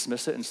lightly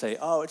dismiss it and say,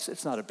 oh,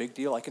 it's not a big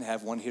deal. I can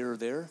have one here or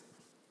there.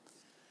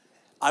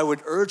 I would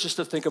urge us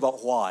to think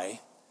about why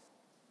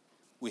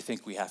we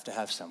think we have to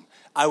have some.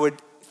 I would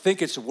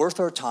think it's worth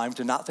our time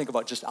to not think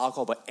about just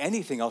alcohol, but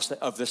anything else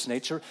of this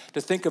nature,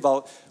 to think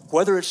about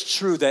whether it's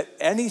true that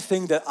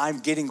anything that I'm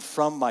getting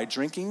from my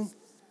drinking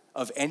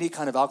of any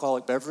kind of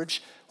alcoholic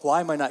beverage, why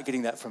am I not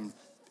getting that from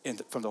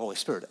the Holy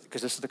Spirit?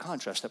 Because this is the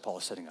contrast that Paul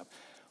is setting up.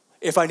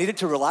 If I needed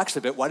to relax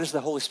a bit, why does the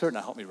Holy Spirit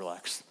not help me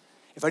relax?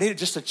 If I needed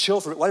just to chill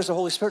for it, why does the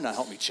Holy Spirit not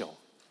help me chill?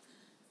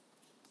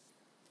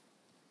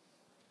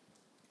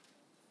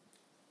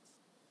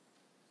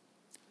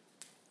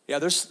 Yeah,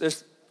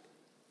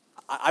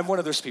 I'm one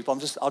of those people.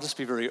 I'll just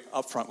be very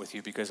upfront with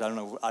you, because I don't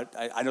know.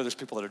 I know there's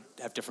people that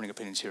have differing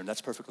opinions here, and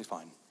that's perfectly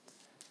fine.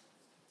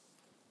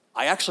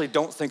 I actually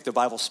don't think the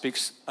Bible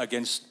speaks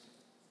against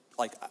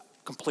like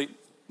complete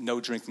no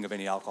drinking of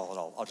any alcohol at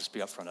all. I'll just be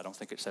upfront. I don't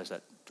think it says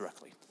that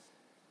directly.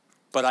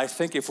 But I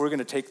think if we're going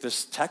to take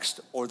this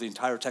text or the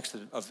entire text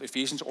of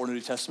Ephesians or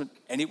New Testament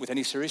with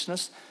any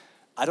seriousness,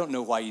 I don't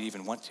know why you'd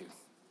even want to.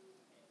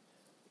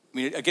 I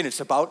mean, again,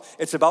 it's about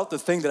the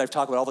thing that I've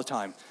talked about all the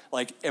time.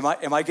 Like, am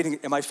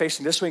I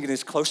facing this way and getting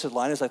as close to the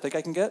line as I think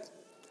I can get?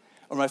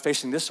 Or am I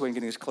facing this way and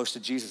getting as close to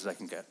Jesus as I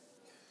can get?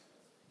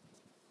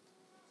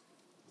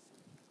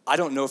 I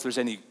don't know if there's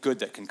any good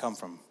that can come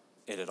from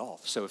it at all.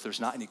 So if there's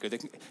not any good,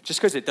 just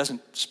because it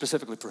doesn't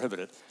specifically prohibit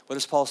it, what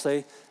does Paul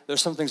say?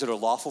 There's some things that are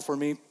lawful for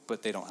me,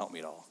 but they don't help me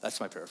at all. That's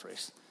my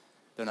paraphrase.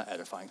 They're not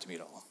edifying to me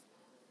at all.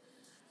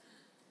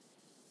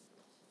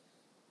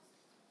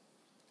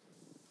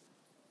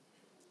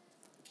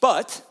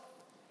 But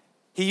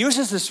he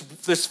uses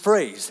this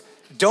phrase,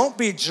 don't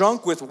be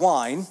drunk with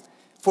wine,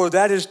 for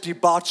that is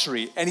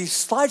debauchery. And he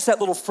slides that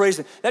little phrase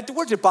in. That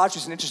word debauchery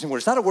is an interesting word.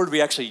 It's not a word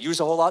we actually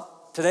use a whole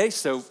lot today,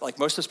 so like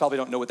most of us probably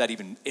don't know what that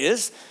even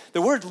is.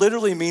 The word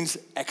literally means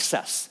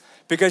excess,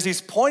 because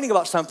he's pointing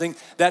about something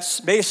that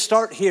may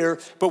start here,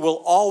 but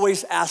will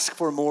always ask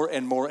for more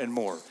and more and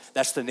more.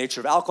 That's the nature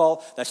of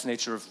alcohol. That's the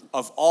nature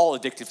of all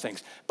addictive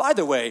things. By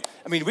the way,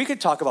 I mean, we could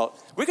talk about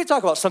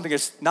something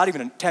that's not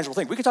even a tangible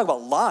thing. We could talk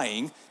about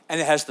lying, and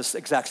it has the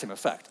exact same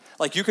effect.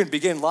 Like, you can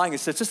begin lying,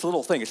 it's just a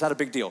little thing. It's not a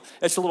big deal.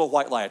 It's a little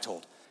white lie I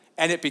told.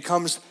 And it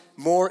becomes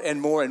more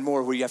and more and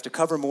more, where you have to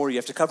cover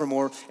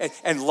more,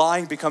 and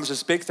lying becomes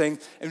this big thing.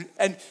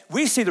 And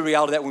we see the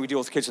reality of that when we deal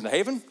with kids in the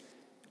Haven.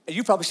 And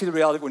you probably see the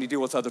reality when you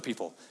deal with other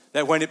people.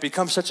 That when it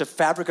becomes such a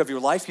fabric of your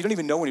life, you don't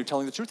even know when you're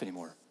telling the truth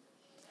anymore.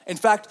 In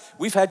fact,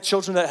 we've had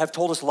children that have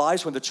told us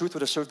lies when the truth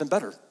would have served them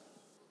better.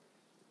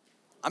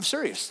 I'm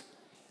serious.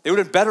 They would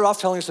have been better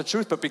off telling us the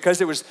truth, but because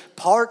it was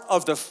part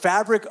of the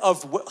fabric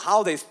of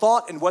how they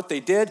thought and what they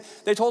did,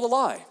 they told a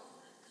lie.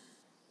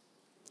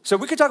 So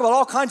we could talk about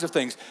all kinds of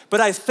things, but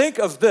I think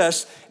of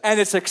this, and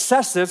it's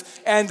excessive,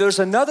 and there's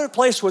another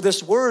place where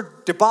this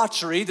word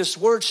debauchery, this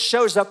word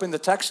shows up in the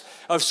text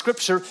of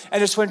Scripture,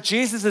 and it's when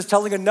Jesus is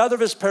telling another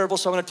of his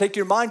parables, so I'm going to take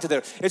your mind to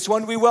there. It's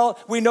one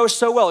we know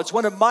so well. It's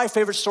one of my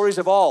favorite stories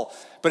of all,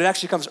 but it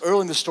actually comes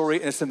early in the story,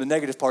 and it's in the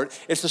negative part.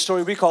 It's the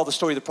story we call the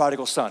story of the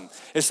prodigal son.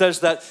 It says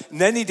that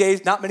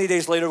not many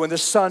days later, when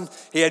this son,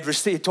 he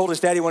told his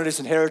dad he wanted his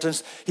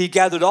inheritance, he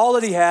gathered all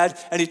that he had,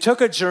 and he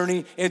took a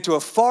journey into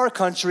a far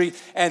country,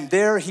 and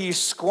there he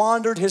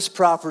squandered his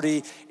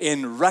property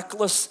in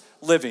reckless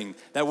living.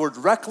 That word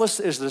reckless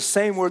is the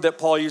same word that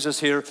Paul uses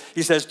here.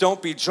 He says,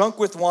 don't be drunk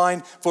with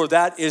wine, for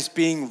that is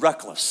being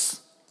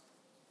reckless.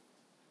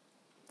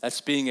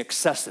 That's being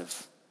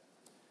excessive.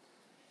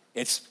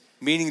 It's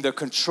meaning the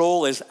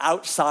control is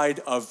outside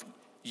of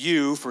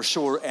you for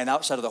sure, and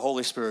outside of the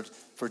Holy Spirit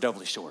for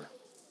doubly sure.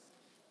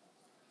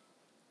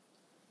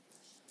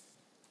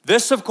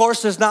 This, of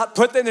course, does not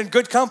put them in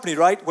good company,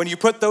 right? When you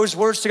put those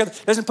words together,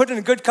 it doesn't put it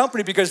in good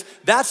company, because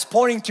that's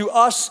pointing to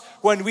us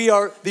when we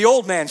are the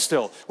old man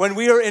still, when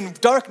we are in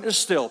darkness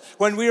still,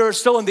 when we are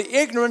still in the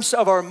ignorance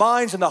of our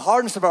minds and the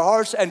hardness of our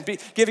hearts and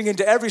giving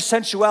into every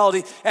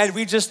sensuality, and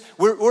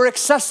we're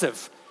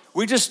excessive.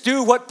 We just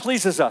do what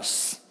pleases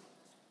us.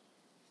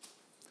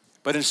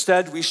 But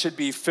instead, we should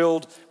be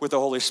filled with the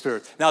Holy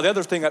Spirit. Now, the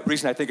other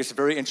reason I think it's a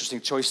very interesting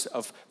choice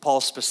of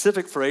Paul's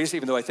specific phrase,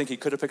 even though I think he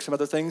could have picked some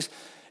other things,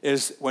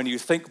 is when you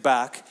think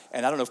back,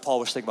 and I don't know if Paul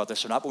was thinking about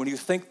this or not, but when you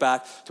think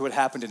back to what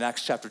happened in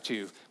Acts chapter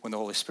 2 when the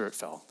Holy Spirit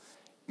fell.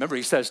 Remember,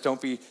 he says,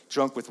 don't be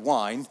drunk with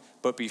wine,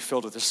 but be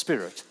filled with the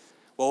Spirit.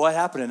 Well, what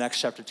happened in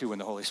Acts chapter 2 when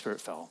the Holy Spirit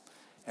fell?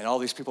 And all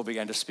these people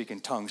began to speak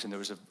in tongues, and there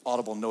was an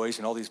audible noise,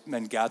 and all these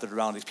men gathered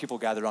around, these people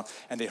gathered around,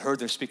 and they heard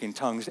them speak in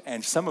tongues,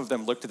 and some of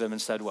them looked at them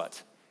and said,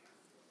 what?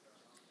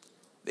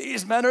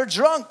 These men are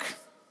drunk.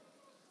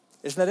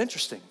 Isn't that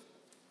interesting?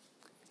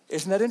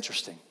 Isn't that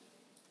interesting?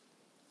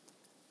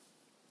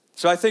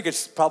 So I think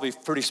it's probably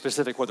pretty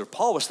specific whether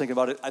Paul was thinking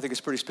about it. I think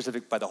it's pretty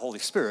specific by the Holy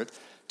Spirit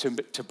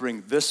to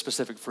bring this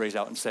specific phrase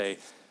out and say,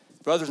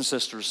 brothers and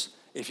sisters,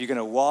 if you're going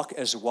to walk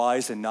as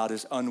wise and not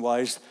as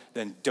unwise,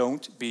 then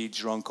don't be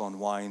drunk on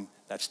wine.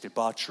 That's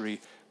debauchery,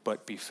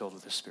 but be filled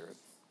with the Spirit.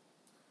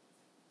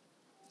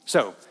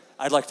 So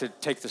I'd like to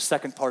take the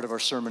second part of our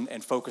sermon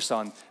and focus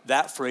on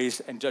that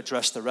phrase and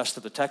address the rest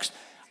of the text.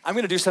 I'm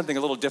going to do something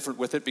a little different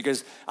with it,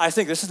 because I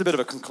think this is a bit of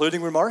a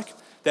concluding remark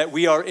that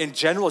we are, in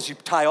general, as you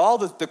tie all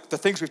the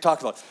things we've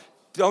talked about,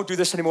 don't do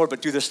this anymore,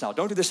 but do this now.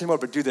 Don't do this anymore,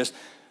 but do this.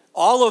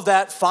 All of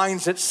that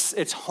finds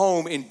its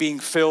home in being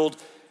filled.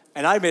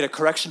 And I made a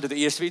correction to the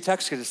ESV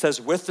text because it says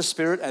with the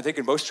Spirit. I think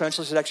in most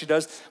translations it actually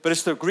does. But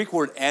it's the Greek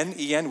word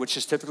en, which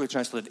is typically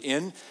translated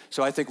in.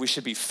 So I think we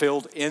should be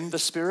filled in the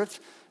Spirit.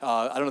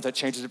 I don't know if that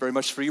changes it very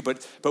much for you,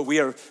 but we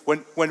are,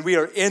 when we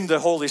are in the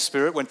Holy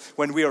Spirit,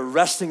 when we are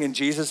resting in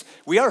Jesus,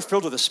 we are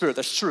filled with the Spirit,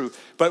 that's true,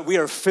 but we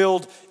are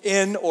filled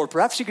in, or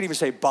perhaps you could even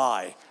say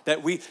by,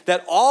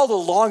 that all the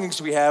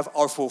longings we have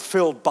are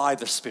fulfilled by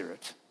the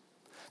Spirit.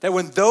 That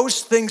when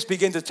those things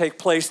begin to take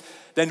place,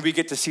 then we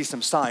get to see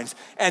some signs.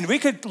 And we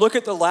could look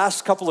at the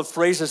last couple of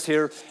phrases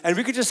here, and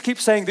we could just keep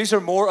saying these are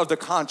more of the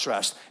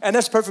contrast. And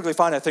that's perfectly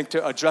fine, I think,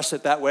 to address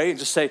it that way and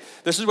just say,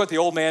 this is what the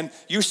old man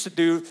used to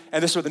do,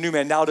 and this is what the new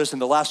man now does,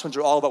 and the last ones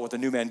are all about what the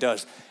new man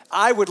does.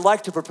 I would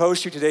like to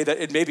propose to you today that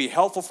it may be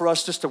helpful for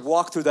us just to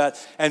walk through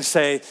that and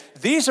say,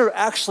 these are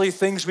actually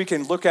things we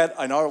can look at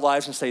in our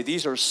lives and say,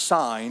 these are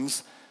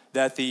signs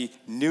that the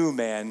new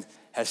man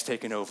has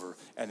taken over,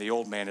 and the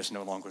old man is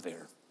no longer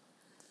there.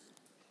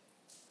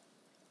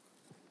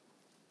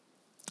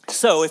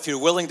 So if you're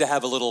willing to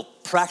have a little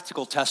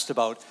practical test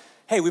about,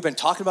 hey, we've been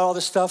talking about all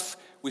this stuff,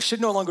 we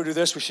should no longer do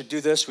this, we should do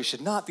this, we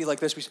should not be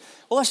like this.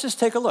 Well, let's just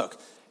take a look.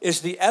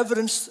 Is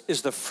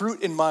the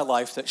fruit in my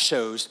life that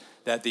shows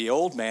that the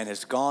old man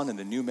has gone and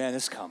the new man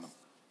has come?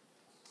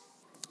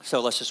 So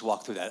let's just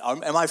walk through that.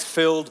 Am I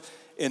filled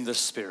in the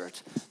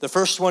Spirit? The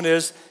first one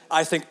is,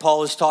 I think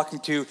Paul is talking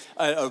to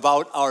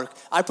about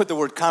I put the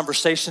word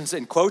conversations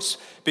in quotes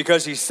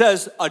because he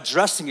says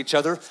addressing each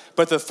other,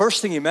 but the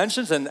first thing he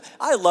mentions, and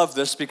I love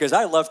this because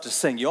I love to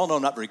sing. You all know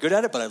I'm not very good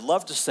at it, but I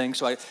love to sing,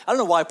 so I don't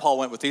know why Paul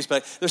went with these,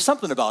 but there's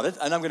something about it,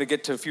 and I'm going to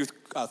get to a few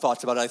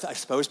thoughts about it, I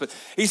suppose, but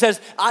he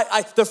says,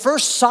 the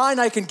first sign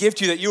I can give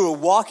to you that you are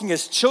walking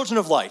as children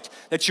of light,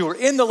 that you are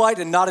in the light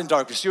and not in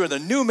darkness, you are the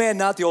new man,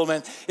 not the old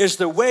man, is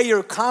the way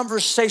your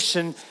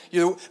conversation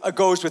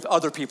goes with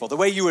other people, the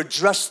way you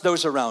address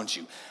those around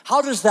you.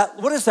 What does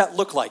that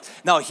look like?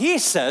 Now, he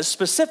says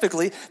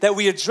specifically that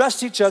we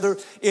address each other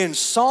in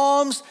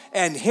psalms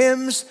and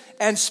hymns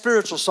and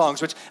spiritual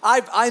songs, which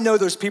I know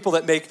those people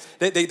that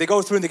they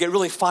go through and they get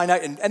really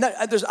finite, and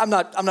I'm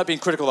not being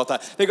critical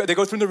about that. They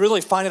go through and they're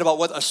really finite about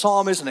what a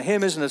psalm is and a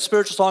hymn is and a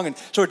spiritual song and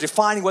sort of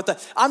defining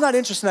I'm not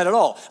interested in that at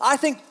all. I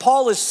think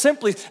Paul is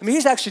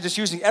he's actually just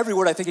using every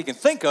word I think he can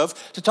think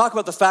of to talk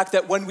about the fact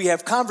that when we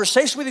have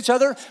conversation with each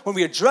other, when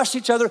we address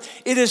each other,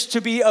 it is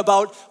to be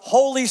about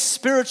holy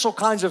spiritual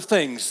kinds of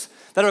things.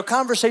 That our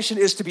conversation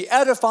is to be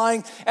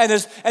edifying and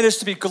is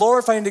to be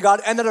glorifying to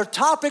God, and that our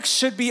topics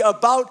should be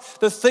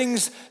about the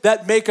things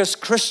that make us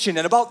Christian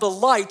and about the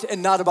light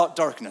and not about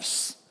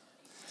darkness.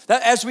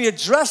 That as we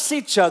address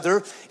each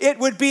other, it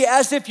would be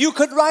as if you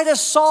could write a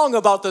song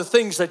about the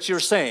things that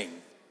you're saying.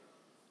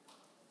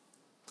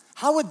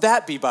 How would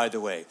that be, by the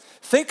way?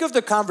 Think of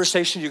the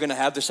conversation you're going to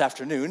have this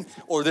afternoon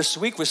or this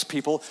week with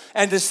people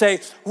and to say,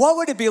 what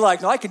would it be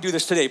like? Now, I can do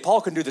this today.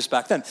 Paul can do this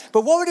back then.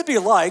 But what would it be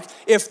like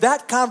if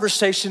that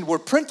conversation were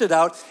printed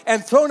out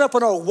and thrown up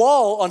on our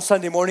wall on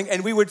Sunday morning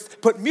and we would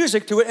put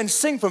music to it and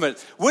sing from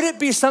it? Would it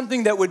be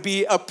something that would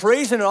be a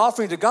praise and an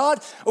offering to God,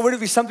 or would it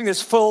be something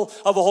that's full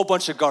of a whole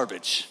bunch of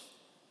garbage?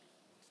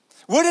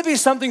 Would it be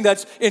something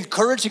that's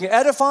encouraging and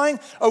edifying,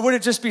 or would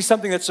it just be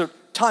something that's a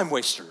time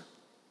waster?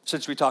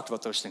 Since we talked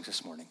about those things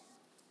this morning.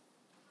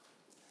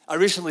 I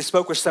recently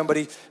spoke with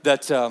somebody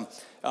that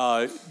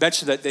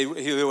mentioned that they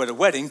were at a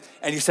wedding,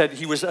 and he said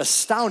he was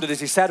astounded as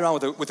he sat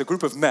around with a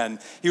group of men.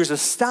 He was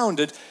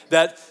astounded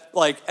that,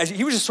 as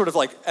he was just sort of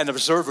like an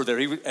observer there,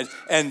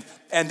 and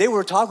they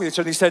were talking with each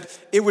other, and he said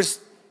it was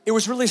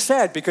really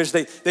sad because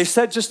they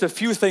said just a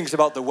few things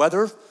about the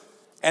weather,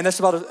 and that's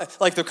about,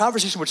 the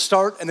conversation would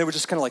start, and they would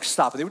just kind of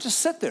stop, and they would just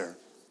sit there.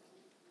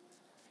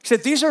 He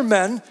said, these are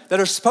men that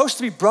are supposed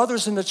to be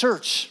brothers in the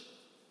church.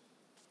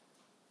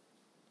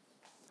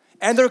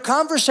 And their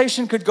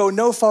conversation could go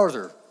no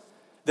farther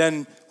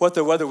than what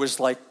the weather was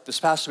like this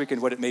past week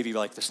and what it may be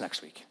like this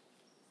next week.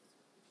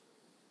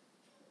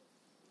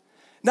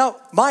 Now,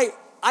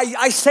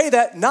 I say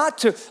that not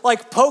to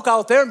poke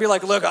out there and be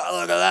like, look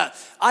at that.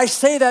 I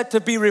say that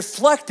to be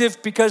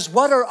reflective, because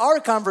what are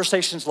our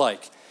conversations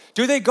like?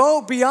 Do they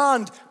go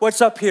beyond what's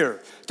up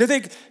here?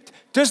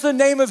 Does the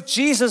name of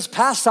Jesus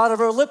pass out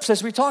of our lips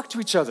as we talk to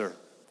each other?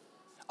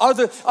 Are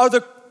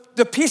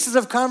the pieces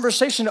of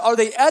conversation, are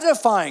they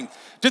edifying?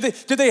 Do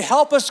they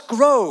help us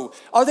grow?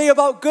 Are they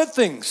about good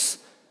things?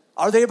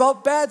 Are they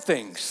about bad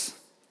things?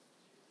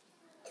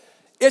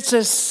 It's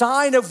a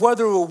sign of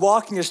whether we're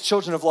walking as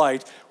children of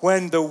light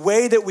when the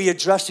way that we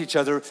address each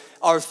other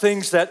are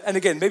things that, and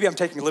again, maybe I'm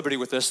taking liberty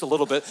with this a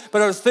little bit,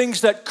 but are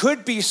things that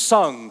could be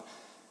sung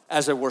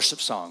as a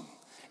worship song.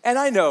 And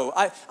I know,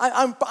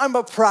 I'm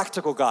a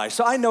practical guy,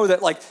 so I know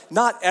that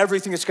not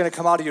everything that's going to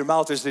come out of your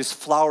mouth is this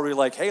flowery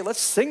hey,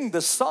 let's sing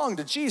this song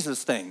to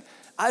Jesus thing.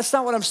 That's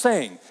not what I'm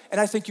saying, and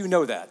I think you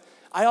know that.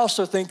 I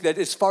also think that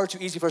it's far too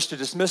easy for us to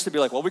dismiss it, be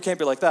like, well, we can't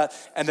be like that,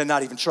 and then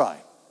not even try.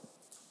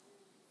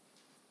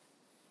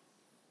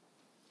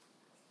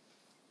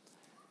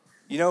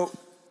 You know,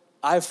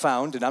 I've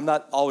found, and I'm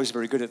not always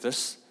very good at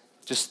this,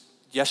 just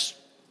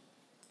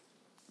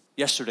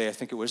yesterday, I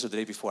think it was, or the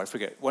day before, I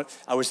forget.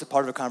 I was a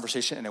part of a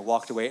conversation, and I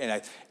walked away, and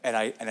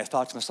I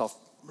thought to myself,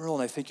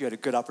 Merlin, I think you had a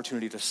good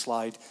opportunity to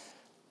slide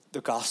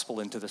the gospel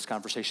into this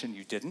conversation.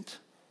 You didn't,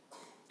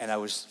 and I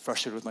was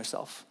frustrated with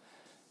myself.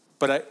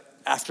 But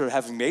after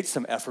having made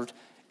some effort,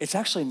 it's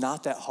actually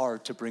not that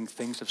hard to bring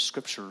things of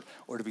Scripture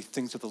or to be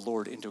things of the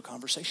Lord into a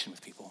conversation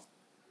with people.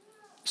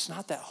 It's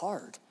not that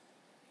hard.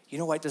 You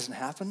know why it doesn't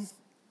happen?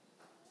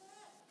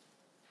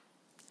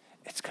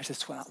 It's because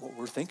it's not what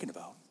we're thinking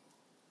about.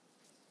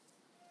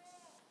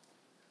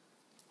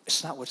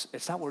 It's not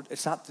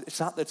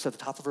that's at the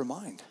top of our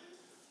mind.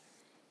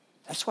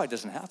 That's why it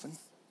doesn't happen.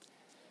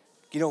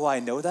 You know why I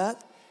know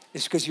that?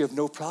 It's because you have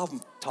no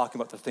problem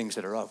talking about the things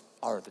that are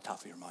at the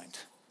top of your mind.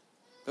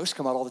 Those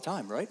come out all the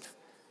time, right?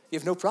 You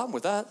have no problem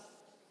with that.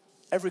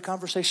 Every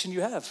conversation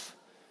you have.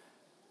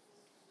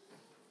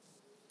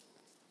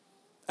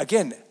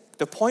 Again,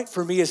 the point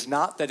for me is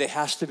not that it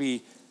has to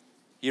be,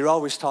 you're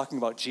always talking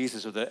about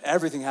Jesus, or that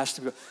everything has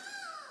to be,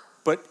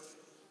 but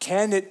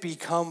can it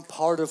become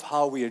part of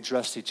how we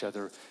address each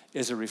other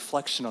as a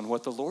reflection on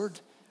what the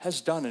Lord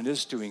has done and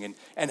is doing,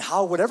 and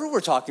how whatever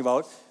we're talking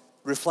about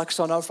reflects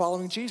on our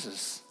following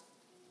Jesus?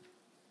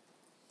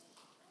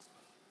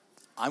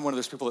 I'm one of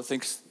those people that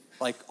thinks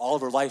all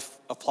of our life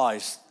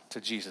applies to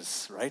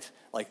Jesus, right?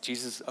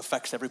 Jesus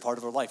affects every part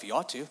of our life. He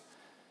ought to.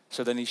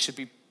 So then he should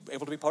be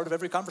able to be part of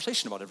every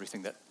conversation about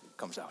everything that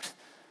comes out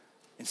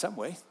in some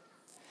way.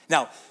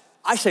 Now,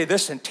 I say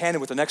this in tandem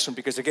with the next one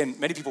because, again,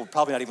 many people would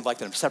probably not even like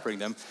that I'm separating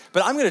them.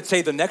 But I'm going to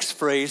say the next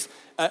phrase.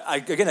 I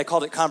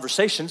called it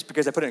conversations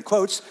because I put it in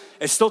quotes.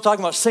 It's still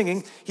talking about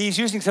singing. He's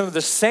using some of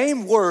the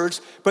same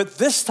words, but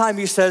this time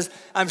he says,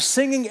 I'm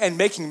singing and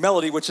making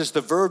melody, which is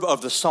the verb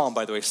of the psalm,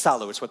 by the way.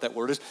 Salo is what that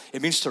word is.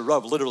 It means to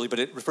rub, literally, but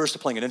it refers to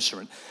playing an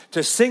instrument.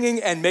 To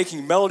singing and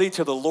making melody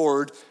to the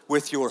Lord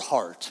with your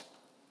heart.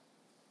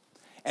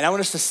 And I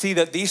want us to see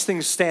that these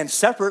things stand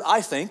separate,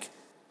 I think,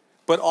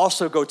 but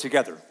also go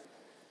together.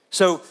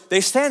 So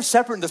they stand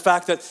separate in the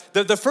fact that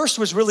the first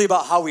was really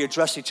about how we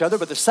address each other,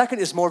 but the second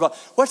is more about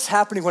what's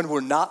happening when we're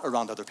not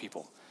around other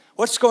people.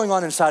 What's going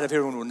on inside of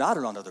here when we're not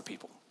around other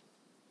people?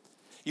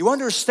 You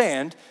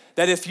understand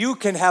that if you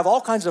can have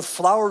all kinds of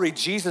flowery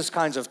Jesus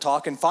kinds of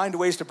talk and find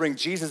ways to bring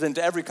Jesus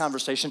into every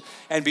conversation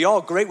and be all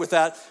great with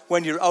that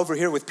when you're over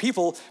here with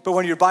people, but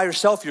when you're by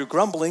yourself, you're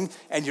grumbling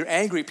and you're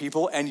angry at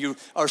people and you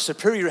are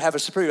superior, have a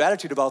superior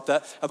attitude about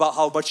that, about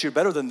how much you're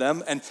better than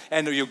them, and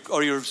you're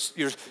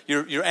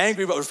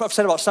angry or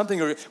upset about something,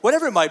 or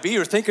whatever it might be,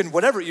 you're thinking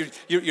whatever,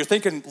 you're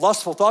thinking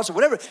lustful thoughts or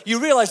whatever, you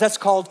realize that's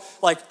called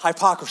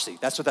hypocrisy.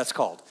 That's what that's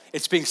called.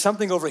 It's being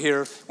something over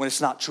here when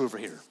it's not true over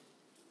here.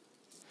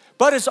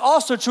 But it's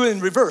also true in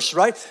reverse,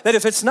 right? That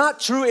if it's not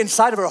true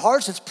inside of our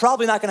hearts, it's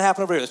probably not gonna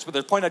happen over here. That's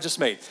the point I just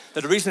made.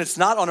 That the reason it's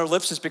not on our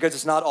lips is because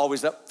it's not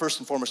always that first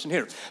and foremost in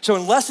here. So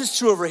unless it's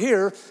true over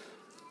here,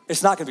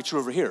 it's not gonna be true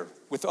over here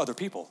with other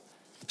people.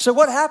 So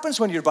what happens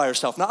when you're by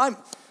yourself? Now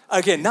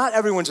again, not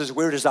everyone's as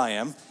weird as I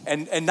am,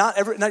 and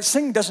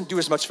singing doesn't do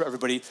as much for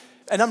everybody,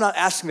 and I'm not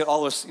asking that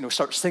all of us,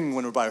 start singing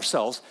when we're by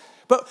ourselves,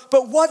 but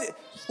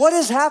what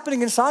is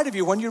happening inside of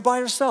you when you're by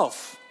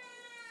yourself?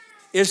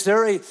 Is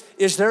there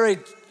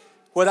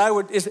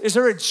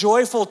a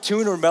joyful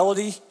tune or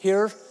melody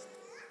here?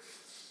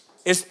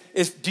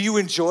 Do you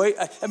enjoy?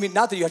 I mean,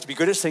 not that you have to be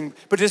good at singing,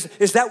 but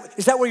is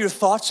that where your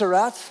thoughts are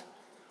at,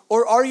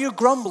 or are you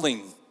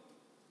grumbling?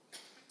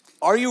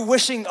 Are you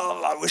wishing?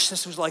 Oh, I wish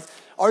this was like.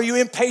 Are you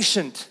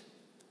impatient?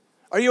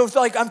 Are you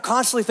like, I'm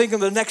constantly thinking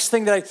of the next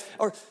thing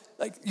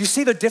you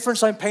see the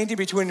difference I'm painting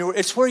between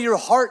it's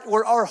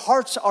where our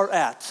hearts are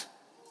at.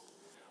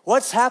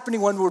 What's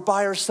happening when we're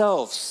by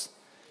ourselves?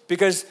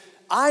 Because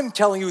I'm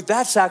telling you,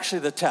 that's actually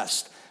the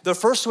test. The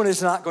first one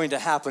is not going to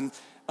happen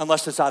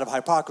unless it's out of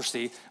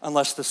hypocrisy,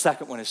 unless the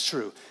second one is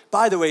true.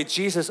 By the way,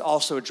 Jesus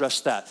also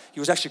addressed that. He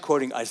was actually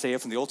quoting Isaiah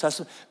from the Old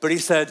Testament, but he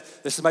said,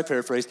 this is my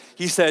paraphrase,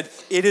 he said,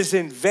 it is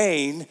in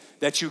vain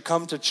that you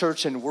come to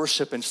church and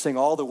worship and sing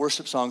all the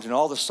worship songs and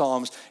all the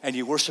psalms and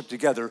you worship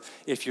together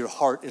if your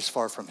heart is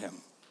far from him.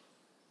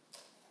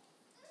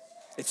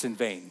 It's in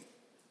vain.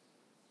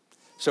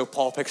 So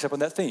Paul picks up on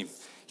that theme.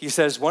 He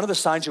says, one of the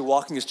signs you're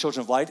walking as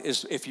children of light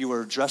is if you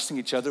are addressing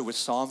each other with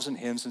psalms and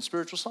hymns and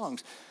spiritual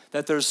songs,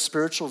 that there's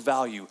spiritual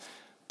value.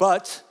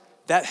 But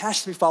that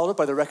has to be followed up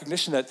by the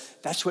recognition that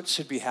that's what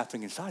should be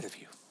happening inside of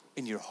you,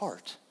 in your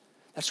heart.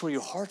 That's where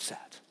your heart's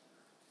at.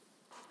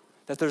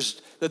 That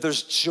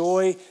there's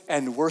joy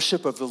and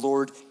worship of the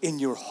Lord in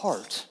your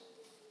heart.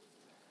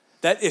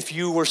 That if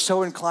you were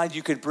so inclined,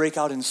 you could break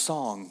out in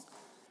song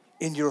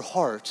in your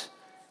heart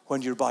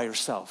when you're by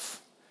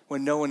yourself,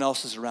 when no one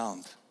else is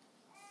around.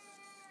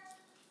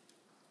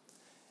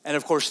 And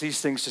of course,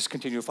 these things just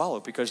continue to follow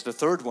because the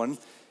third one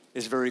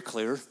is very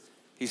clear.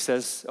 He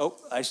says,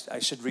 I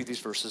should read these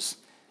verses.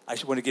 I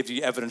want to give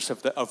you evidence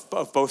of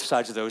both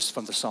sides of those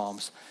from the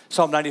Psalms.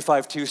 Psalm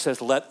 95:2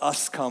 says, let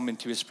us come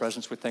into his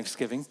presence with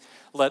thanksgiving.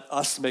 Let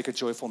us make a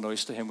joyful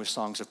noise to him with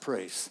songs of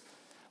praise.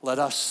 Let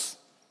us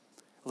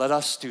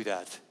do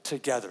that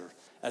together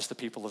as the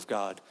people of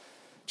God.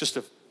 Just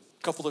a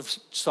couple of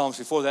Psalms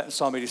before that, in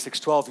Psalm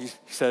 86:12, he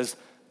says,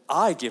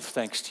 I give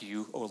thanks to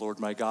you, O Lord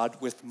my God,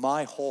 with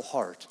my whole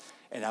heart,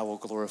 and I will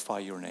glorify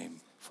your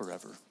name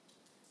forever.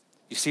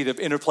 You see the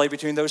interplay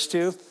between those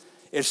two?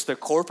 It's the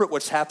corporate,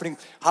 what's happening,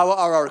 how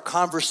are our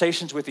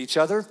conversations with each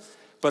other,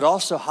 but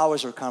also how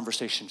is our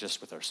conversation just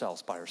with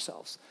ourselves, by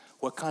ourselves?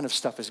 What kind of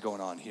stuff is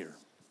going on here?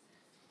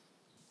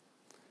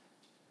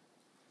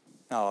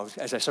 Now,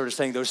 as I started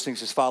saying, those things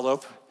just follow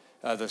up.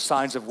 The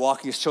signs of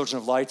walking as children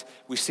of light,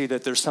 we see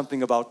that there's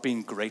something about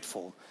being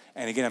grateful.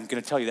 And again, I'm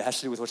going to tell you that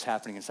has to do with what's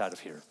happening inside of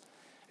here.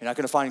 You're not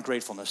going to find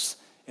gratefulness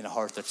in a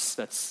heart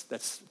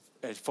that's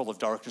full of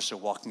darkness or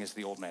walking as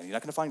the old man. You're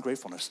not going to find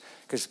gratefulness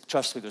because,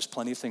 trust me, there's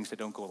plenty of things that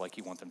don't go like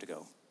you want them to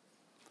go.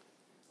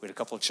 We had a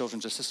couple of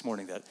children just this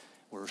morning that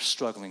were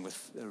struggling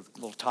with, they're a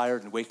little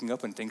tired and waking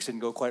up and things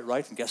didn't go quite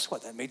right. And guess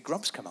what? That made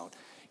grumps come out.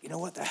 You know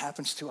what? That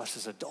happens to us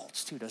as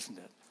adults too, doesn't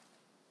it?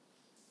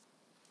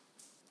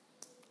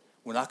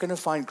 We're not going to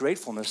find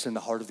gratefulness in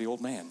the heart of the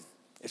old man.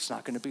 It's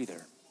not going to be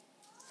there.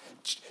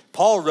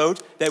 Paul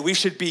wrote that we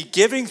should be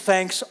giving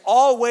thanks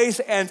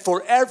always and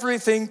for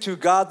everything to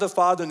God the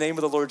Father in the name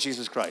of the Lord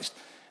Jesus Christ.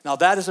 Now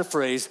that is a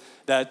phrase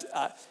that,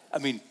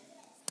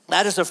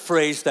 that is a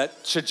phrase that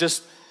should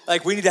just,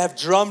 like we need to have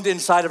drummed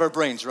inside of our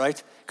brains,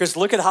 right? Because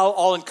look at how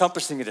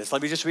all-encompassing it is.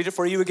 Let me just read it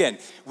for you again.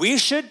 We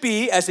should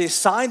be, as a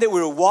sign that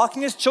we're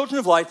walking as children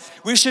of light,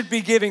 we should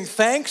be giving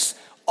thanks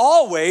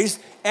always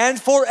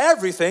and for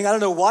everything. I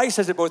don't know why he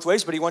says it both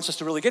ways, but he wants us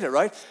to really get it,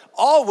 right?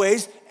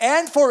 Always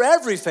and for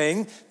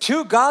everything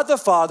to God the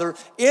Father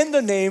in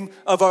the name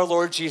of our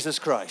Lord Jesus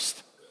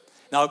Christ.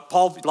 Now,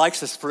 Paul likes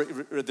this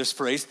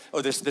phrase,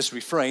 or this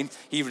refrain.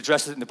 He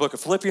addresses it in the book of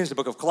Philippians, the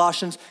book of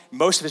Colossians.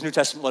 Most of his New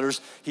Testament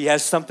letters, he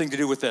has something to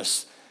do with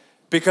this.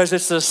 Because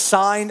it's a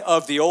sign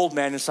of the old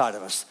man inside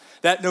of us.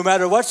 That no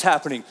matter what's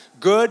happening,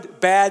 good,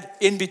 bad,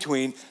 in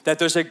between, that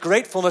there's a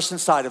gratefulness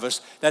inside of us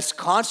that's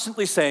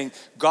constantly saying,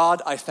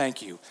 God, I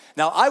thank you.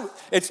 Now,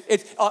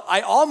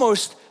 I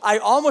almost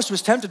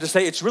was tempted to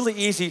say it's really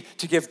easy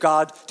to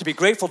be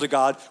grateful to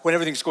God when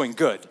everything's going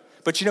good.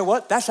 But you know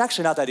what? That's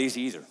actually not that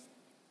easy either.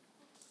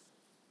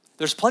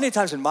 There's plenty of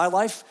times in my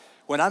life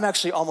when I'm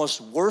actually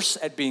almost worse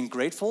at being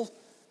grateful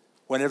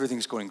when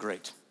everything's going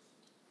great.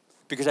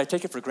 Because I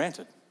take it for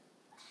granted.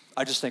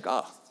 I just think,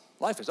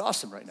 life is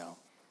awesome right now.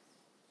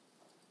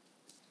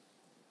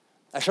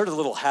 I started a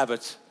little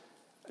habit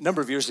a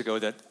number of years ago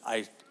that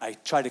I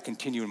try to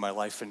continue in my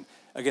life. And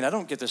again, I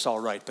don't get this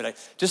all right, but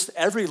just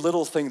every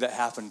little thing that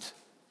happened,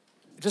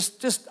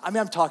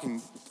 I'm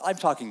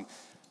talking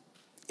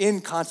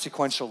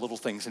inconsequential little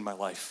things in my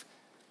life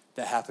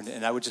that happened.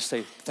 And I would just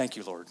say, thank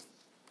you, Lord.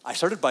 I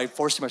started by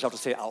forcing myself to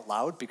say it out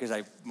loud because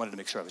I wanted to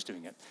make sure I was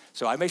doing it.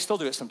 So I may still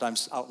do it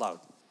sometimes out loud,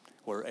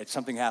 where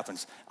something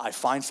happens. I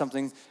find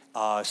something,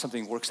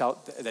 something works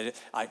out.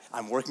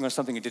 I'm working on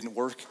something, it didn't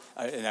work,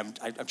 and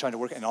I'm trying to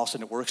work, and all of a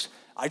sudden it works.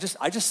 I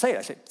just say it.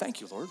 I say,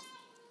 thank you, Lord.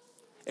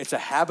 It's a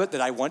habit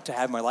that I want to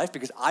have in my life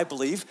because I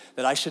believe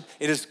that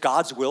it is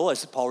God's will,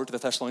 as Paul wrote to the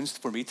Thessalonians,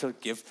 for me to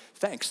give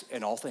thanks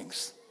in all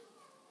things.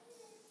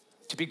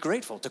 To be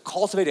grateful, to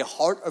cultivate a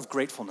heart of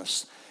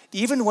gratefulness.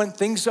 Even when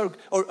things are,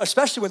 or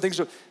especially when things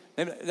are,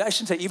 I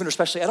shouldn't say even or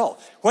especially at all.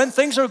 When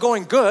things are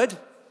going good,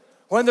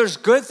 when there's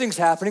good things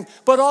happening,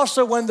 but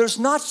also when there's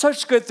not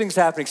such good things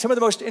happening. Some of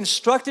the most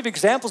instructive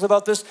examples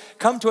about this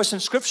come to us in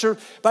Scripture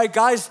by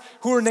guys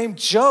who are named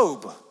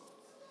Job.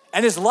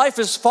 And his life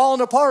has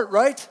fallen apart,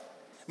 right?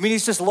 I mean,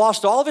 he's just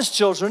lost all of his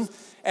children,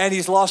 and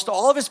he's lost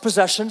all of his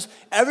possessions.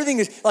 Everything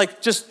is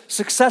like just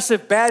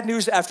successive bad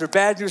news after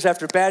bad news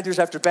after bad news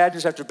after bad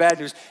news after bad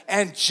news.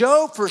 And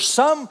Job, for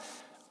some,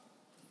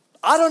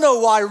 I don't know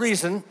why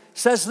reason,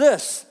 says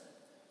this: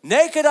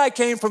 naked I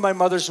came from my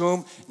mother's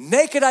womb,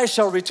 naked I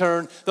shall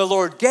return. The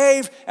Lord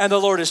gave, and the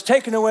Lord has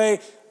taken away.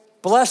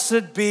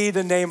 Blessed be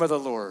the name of the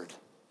Lord.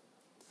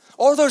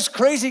 Or those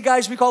crazy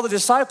guys we call the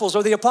disciples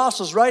or the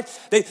apostles, right?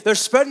 They're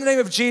spreading the name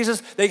of Jesus.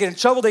 They get in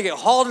trouble. They get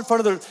hauled in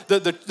front of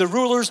the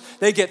rulers.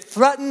 They get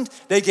threatened.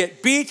 They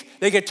get beat.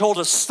 They get told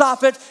to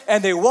stop it.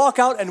 And they walk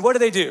out, and what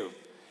do?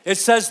 It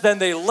says, then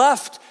they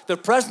left the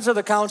presence of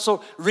the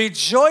council,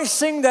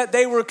 rejoicing that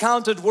they were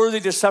counted worthy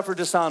to suffer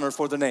dishonor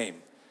for the name.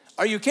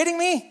 Are you kidding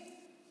me?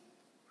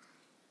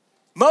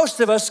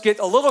 Most of us get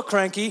a little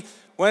cranky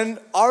when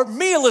our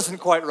meal isn't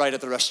quite right at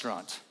the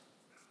restaurant.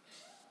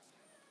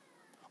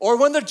 Or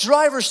when the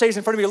driver stays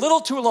in front of me a little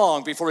too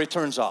long before he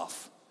turns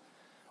off.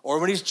 Or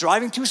when he's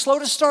driving too slow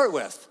to start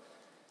with.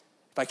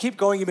 If I keep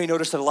going, you may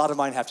notice that a lot of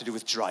mine have to do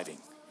with driving.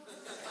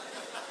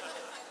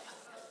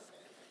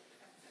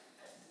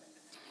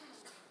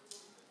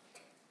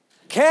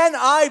 Can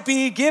I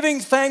be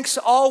giving thanks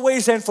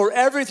always and for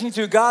everything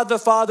to God the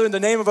Father in the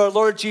name of our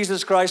Lord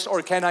Jesus Christ,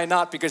 or can I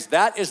not? Because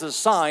that is a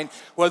sign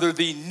whether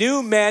the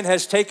new man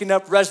has taken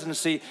up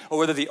residency or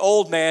whether the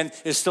old man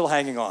is still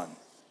hanging on.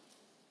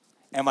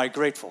 Am I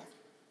grateful?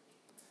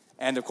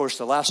 And of course,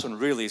 the last one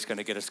really is going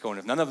to get us going.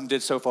 If none of them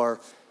did so far,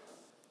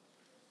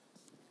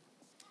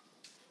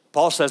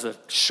 Paul says a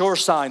sure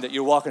sign that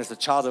you're walking as a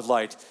child of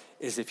light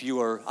is if you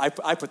are, I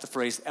put the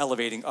phrase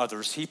elevating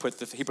others. He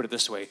put it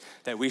this way,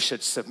 that we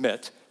should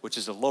submit, which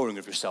is a lowering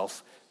of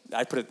yourself.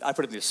 I put it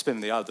in the spin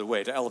in the other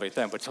way, to elevate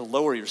them, but to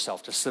lower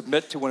yourself, to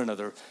submit to one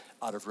another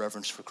out of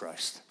reverence for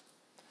Christ.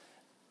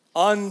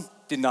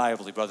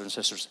 Undeniably, brothers and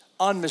sisters,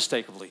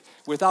 unmistakably,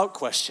 without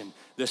question,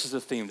 this is a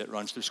theme that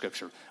runs through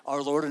Scripture.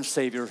 Our Lord and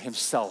Savior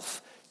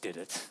himself did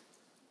it.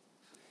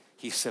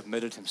 He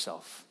submitted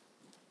himself.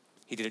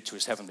 He did it to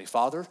his heavenly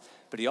Father,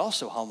 but he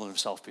also humbled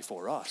himself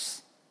before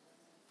us,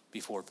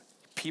 before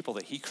people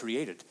that he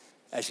created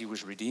as he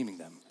was redeeming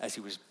them, as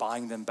he was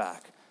buying them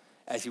back,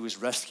 as he was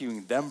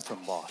rescuing them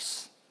from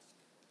loss.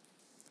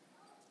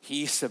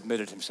 He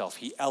submitted himself.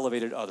 He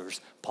elevated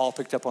others. Paul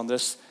picked up on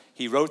this.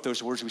 He wrote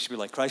those words, we should be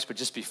like Christ, but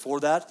just before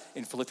that,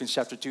 in Philippians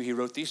chapter 2, he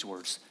wrote these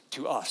words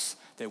to us,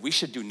 that we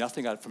should do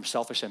nothing out from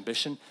selfish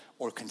ambition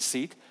or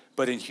conceit,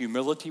 but in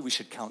humility we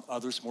should count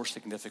others more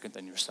significant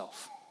than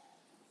yourself.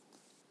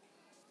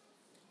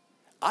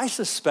 I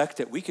suspect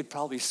that we could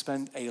probably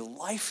spend a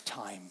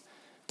lifetime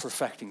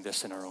perfecting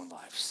this in our own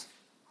lives.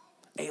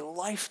 A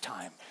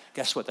lifetime.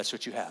 Guess what? That's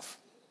what you have.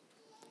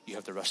 You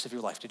have the rest of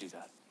your life to do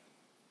that.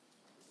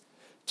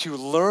 To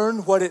learn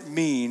what it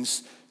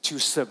means to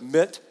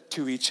submit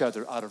to each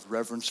other out of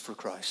reverence for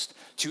Christ,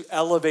 to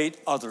elevate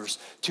others,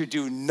 to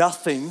do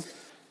nothing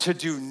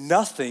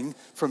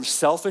from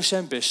selfish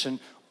ambition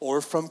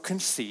or from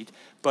conceit,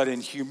 but in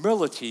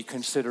humility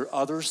consider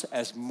others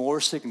as more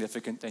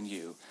significant than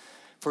you.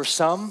 For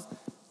some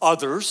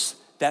others,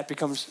 that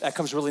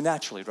comes really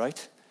naturally,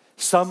 right?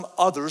 Some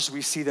others,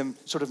 we see them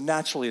sort of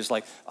naturally as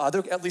like,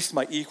 they're at least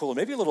my equal, or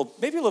maybe a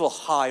little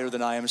higher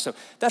than I am. So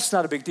that's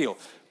not a big deal.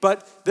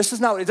 But this is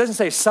not, it doesn't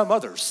say some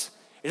others.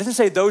 It doesn't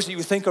say those that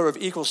you think are of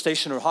equal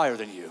station or higher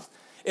than you.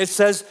 It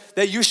says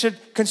that you should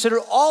consider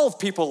all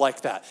people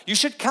like that. You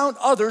should count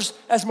others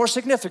as more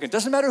significant.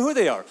 Doesn't matter who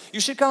they are. You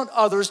should count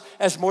others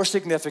as more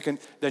significant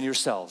than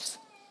yourselves.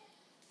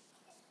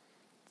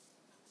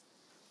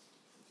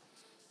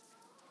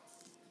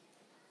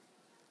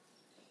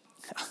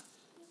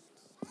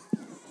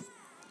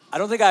 I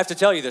don't think I have to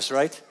tell you this,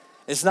 right?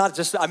 It's not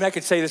just, I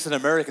could say this is an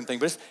American thing,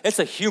 but it's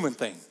a human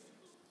thing.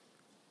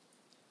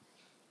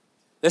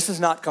 This has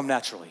not come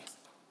naturally.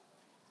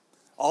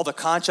 All the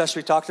contrasts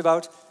we talked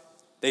about,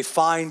 they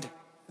find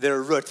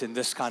their root in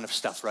this kind of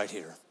stuff right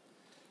here.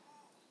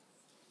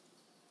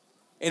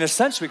 In a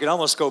sense, we can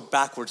almost go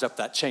backwards up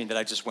that chain that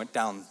I just went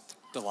down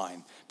the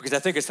line, because I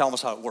think it's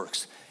almost how it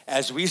works.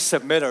 As we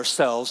submit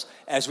ourselves,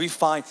 as we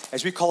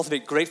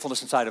cultivate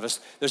gratefulness inside of us,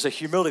 there's a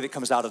humility that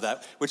comes out of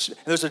that, and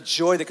there's a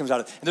joy that comes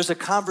out of it. And there's a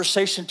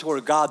conversation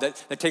toward God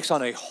that takes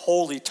on a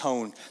holy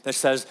tone that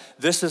says,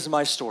 this is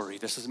my story,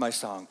 this is my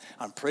song.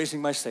 I'm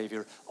praising my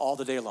Savior all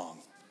the day long.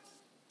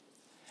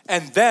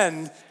 And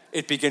then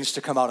it begins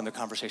to come out in the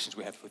conversations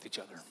we have with each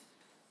other.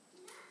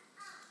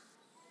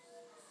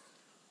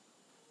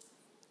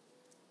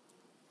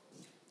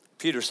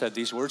 Peter said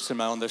these words,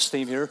 and on this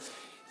theme here.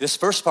 This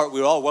first part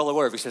we're all well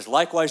aware of. He says,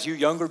 likewise, you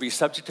younger, be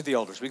subject to the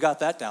elders. We got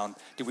that down.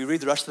 Did we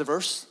read the rest of the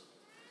verse?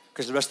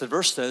 Because the rest of the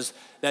verse says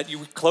that you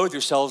clothe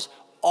yourselves,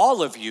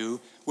 all of you,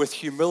 with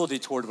humility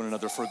toward one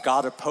another, for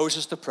God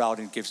opposes the proud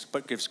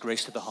but gives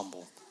grace to the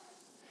humble.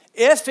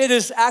 If it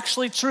is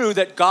actually true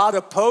that God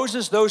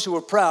opposes those who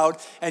are proud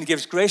and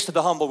gives grace to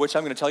the humble, which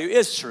I'm going to tell you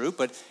is true,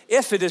 but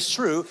if it is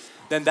true,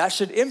 then that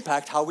should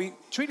impact how we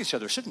treat each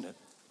other, shouldn't it?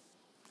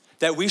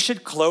 That we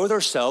should clothe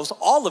ourselves,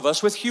 all of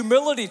us, with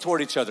humility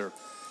toward each other,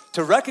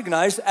 to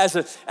recognize as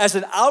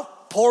an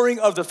outpouring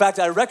of the fact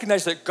that I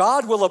recognize that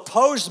God will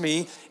oppose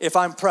me if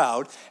I'm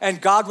proud, and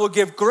God will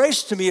give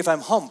grace to me if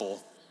I'm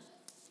humble.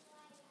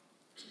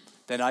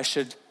 Then I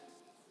should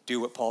do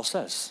what Paul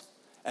says.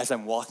 As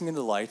I'm walking in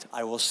the light,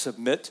 I will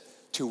submit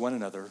to one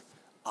another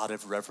out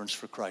of reverence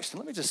for Christ. And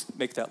let me just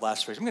make that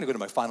last phrase. I'm going to go to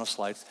my final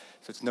slides,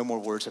 so it's no more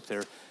words up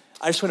there.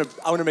 I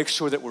want to make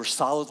sure that we're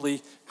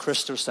solidly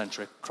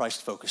Christocentric,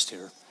 Christ-focused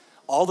here.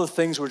 All the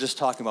things we're just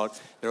talking about,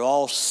 they're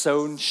all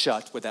sewn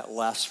shut with that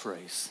last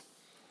phrase,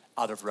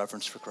 out of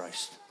reverence for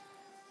Christ,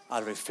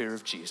 out of a fear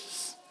of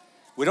Jesus.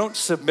 We don't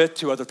submit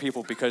to other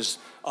people because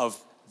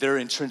of their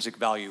intrinsic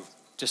value,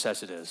 just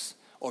as it is,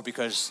 or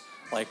because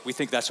we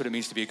think that's what it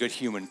means to be a good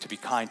human, to be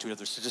kind to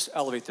others, to just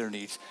elevate their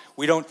needs.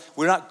 We're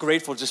not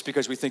grateful just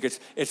because we think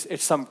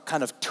it's some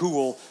kind of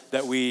tool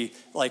that we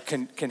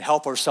can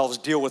help ourselves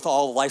deal with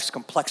all life's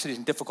complexities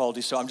and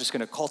difficulties, so I'm just going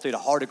to cultivate a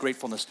heart of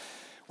gratefulness.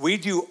 We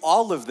do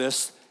all of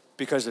this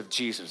because of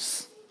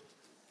Jesus.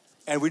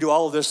 And we do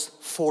all of this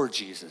for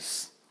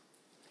Jesus.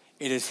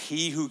 It is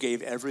he who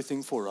gave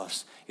everything for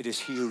us. It is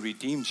he who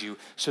redeemed you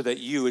so that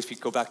you, if you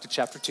go back to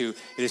chapter 2,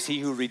 it is he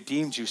who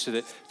redeemed you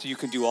so you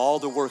can do all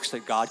the works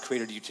that God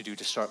created you to do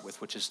to start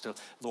with, which is to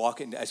walk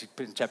in, as he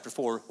put in chapter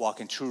 4, walk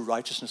in true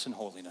righteousness and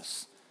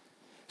holiness.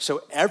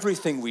 So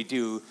everything we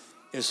do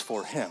is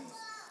for him.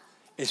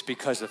 It's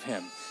because of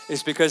him.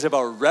 It's because of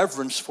our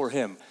reverence for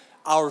him.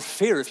 Our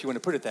fear, if you want to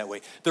put it that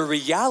way. The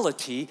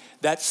reality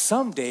that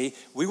someday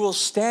we will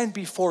stand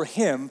before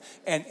him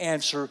and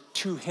answer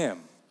to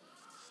him.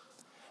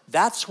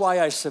 That's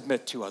why I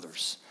submit to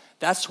others.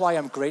 That's why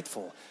I'm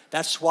grateful.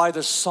 That's why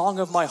the song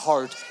of my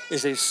heart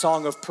is a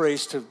song of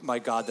praise to my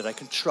God that I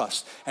can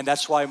trust. And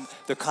that's why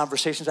the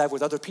conversations I have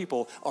with other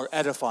people are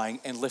edifying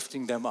and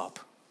lifting them up,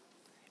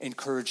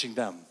 encouraging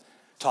them,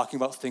 talking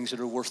about things that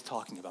are worth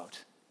talking about.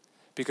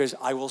 Because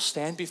I will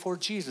stand before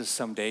Jesus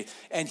someday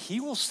and he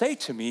will say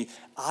to me,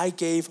 I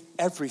gave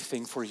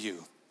everything for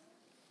you.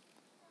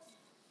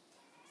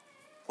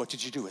 What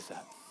did you do with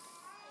that?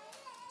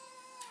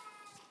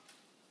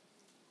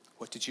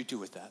 What did you do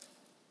with that?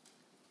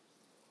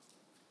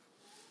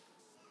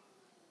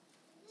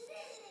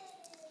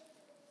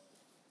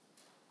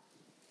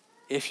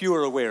 If you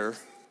are aware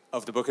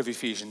of the book of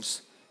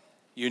Ephesians,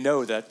 you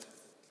know that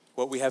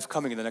what we have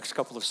coming in the next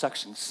couple of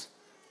sections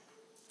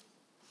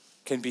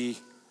can be,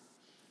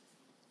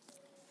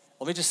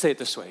 let me just say it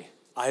this way.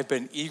 I have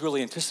been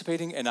eagerly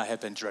anticipating and I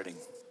have been dreading.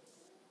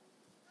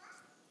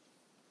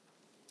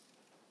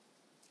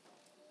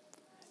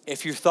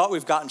 If you thought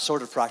we've gotten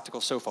sort of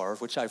practical so far,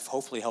 which I've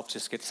hopefully helped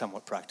us get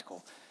somewhat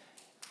practical,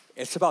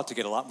 it's about to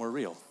get a lot more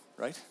real,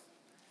 right?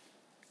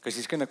 Because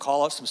he's going to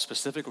call out some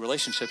specific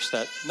relationships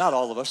that not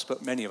all of us,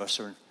 but many of us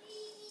are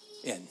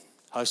in.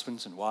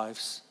 Husbands and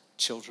wives,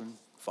 children,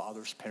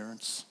 fathers,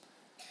 parents,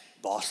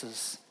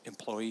 bosses,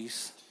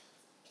 employees.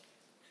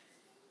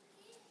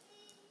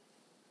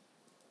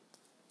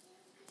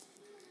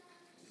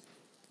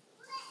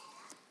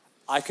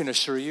 I can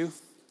assure you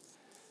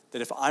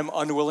that if I'm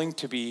unwilling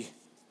to be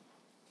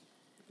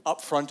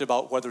upfront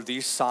about whether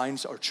these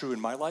signs are true in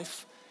my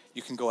life,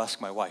 you can go ask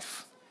my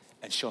wife,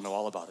 and she'll know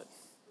all about it,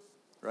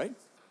 right?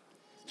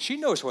 She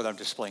knows whether I'm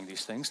displaying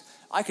these things.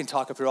 I can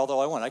talk up here all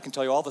I want. I can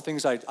tell you all the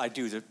things I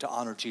do to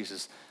honor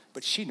Jesus,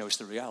 but she knows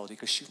the reality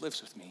because she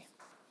lives with me.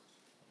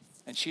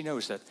 And she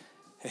knows that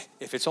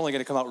if it's only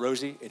going to come out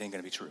rosy, it ain't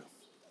going to be true.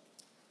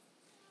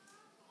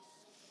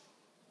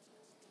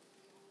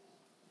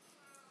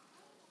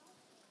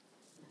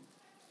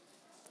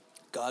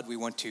 God, we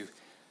want to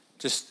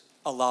just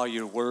allow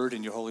your word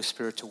and your Holy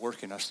Spirit to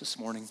work in us this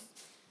morning.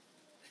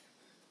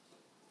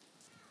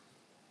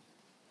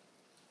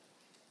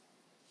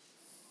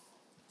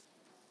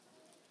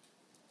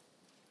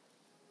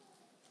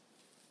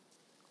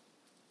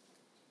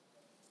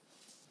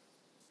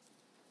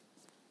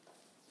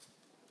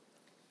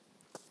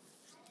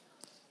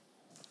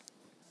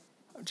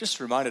 I'm just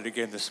reminded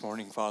again this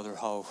morning, Father,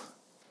 how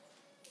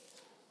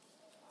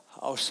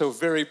so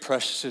very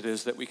precious it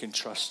is that we can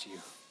trust you,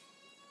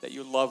 that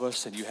you love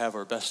us and you have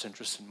our best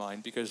interests in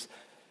mind, because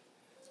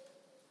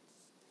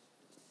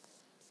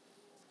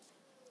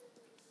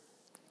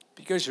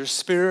your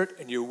Spirit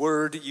and your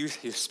word, your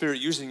Spirit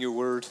using your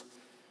word,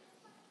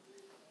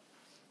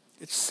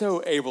 it's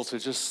so able to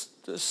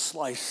just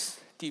slice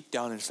deep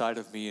down inside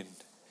of me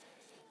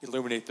and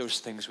illuminate those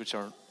things which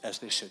aren't as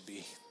they should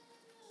be.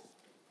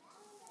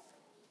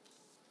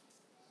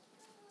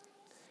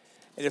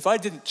 And if I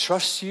didn't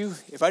trust you,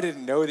 if I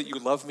didn't know that you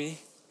love me,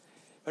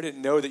 if I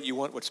didn't know that you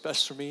want what's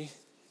best for me,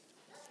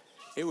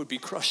 it would be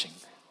crushing.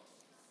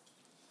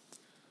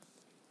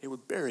 It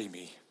would bury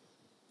me.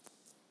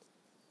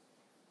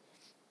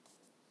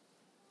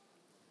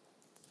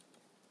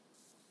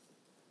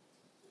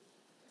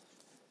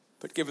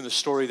 But given the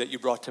story that you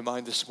brought to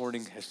mind this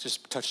morning, has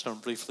just touched on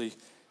briefly,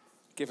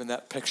 given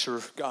that picture,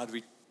 God,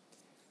 we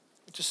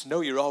just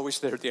know you're always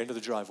there at the end of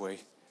the driveway,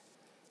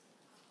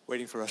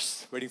 waiting for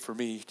us, waiting for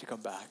me to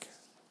come back.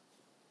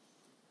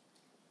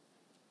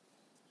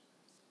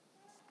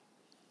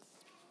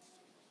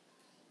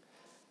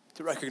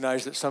 To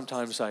recognize that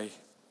sometimes I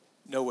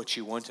know what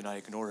you want and I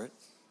ignore it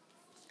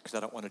because I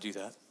don't want to do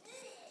that,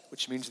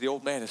 which means the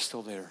old man is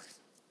still there.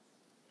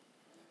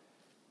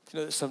 To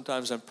know that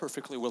sometimes I'm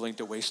perfectly willing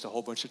to waste a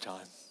whole bunch of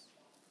time,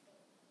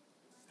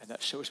 and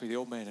that shows me the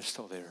old man is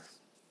still there.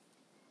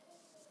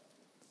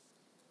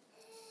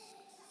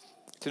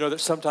 To know that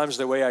sometimes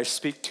the way I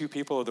speak to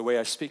people or the way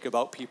I speak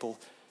about people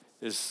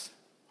is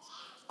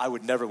I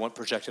would never want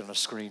projected on a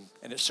screen,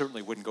 and it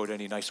certainly wouldn't go to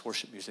any nice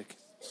worship music.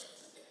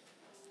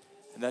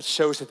 And that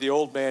shows that the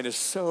old man is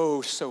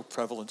so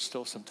prevalent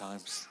still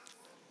sometimes.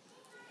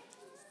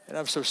 And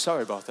I'm so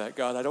sorry about that,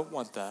 God. I don't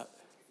want that.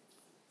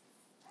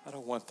 I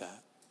don't want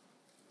that.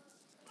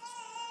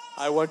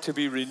 I want to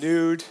be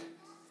renewed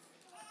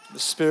in the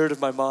spirit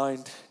of my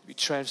mind, to be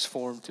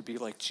transformed to be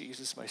like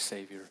Jesus, my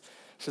Savior,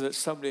 so that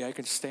someday I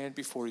can stand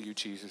before you,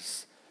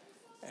 Jesus,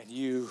 and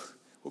you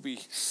will be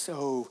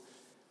so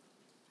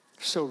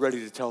ready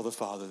to tell the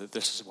Father that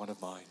this is one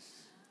of mine.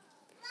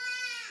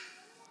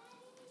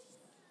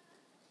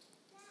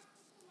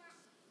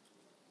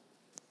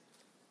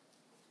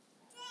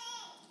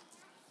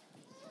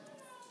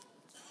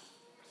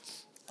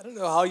 I don't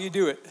know how you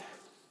do it.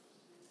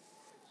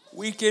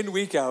 Week in,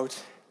 week out,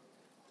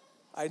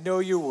 I know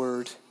your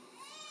word.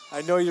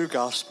 I know your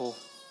gospel.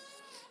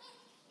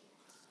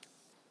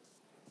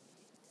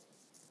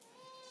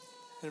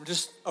 And I'm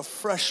just a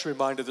fresh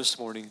reminder this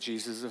morning,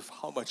 Jesus, of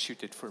how much you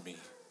did for me,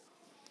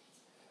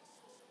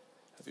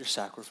 of your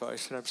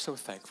sacrifice, and I'm so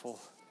thankful.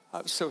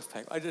 I'm so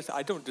thankful.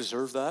 I don't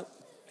deserve that,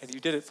 and you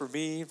did it for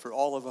me, for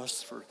all of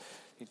us, for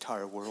the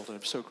entire world, and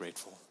I'm so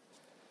grateful.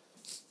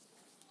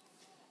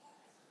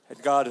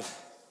 And God,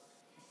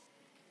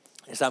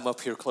 as I'm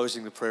up here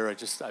closing the prayer, I'm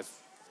just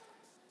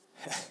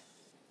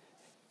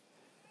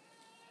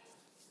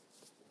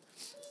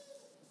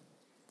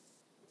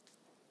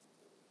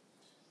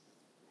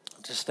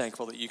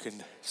thankful that you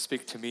can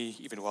speak to me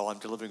even while I'm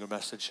delivering a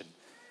message. And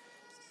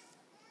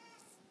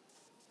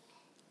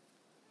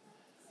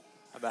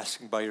I'm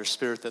asking by your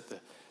Spirit that the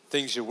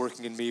things you're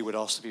working in me would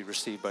also be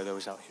received by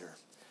those out here.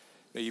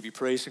 May you be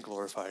praised and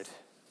glorified.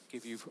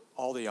 Give you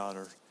all the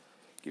honor.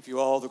 Give you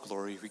all the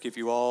glory. We give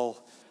you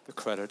all the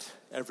credit.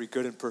 Every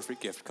good and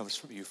perfect gift comes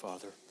from you,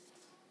 Father.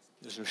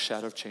 There's no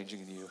shadow of changing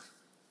in you.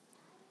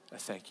 I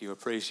thank you. I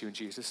praise you in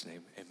Jesus'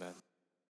 name. Amen.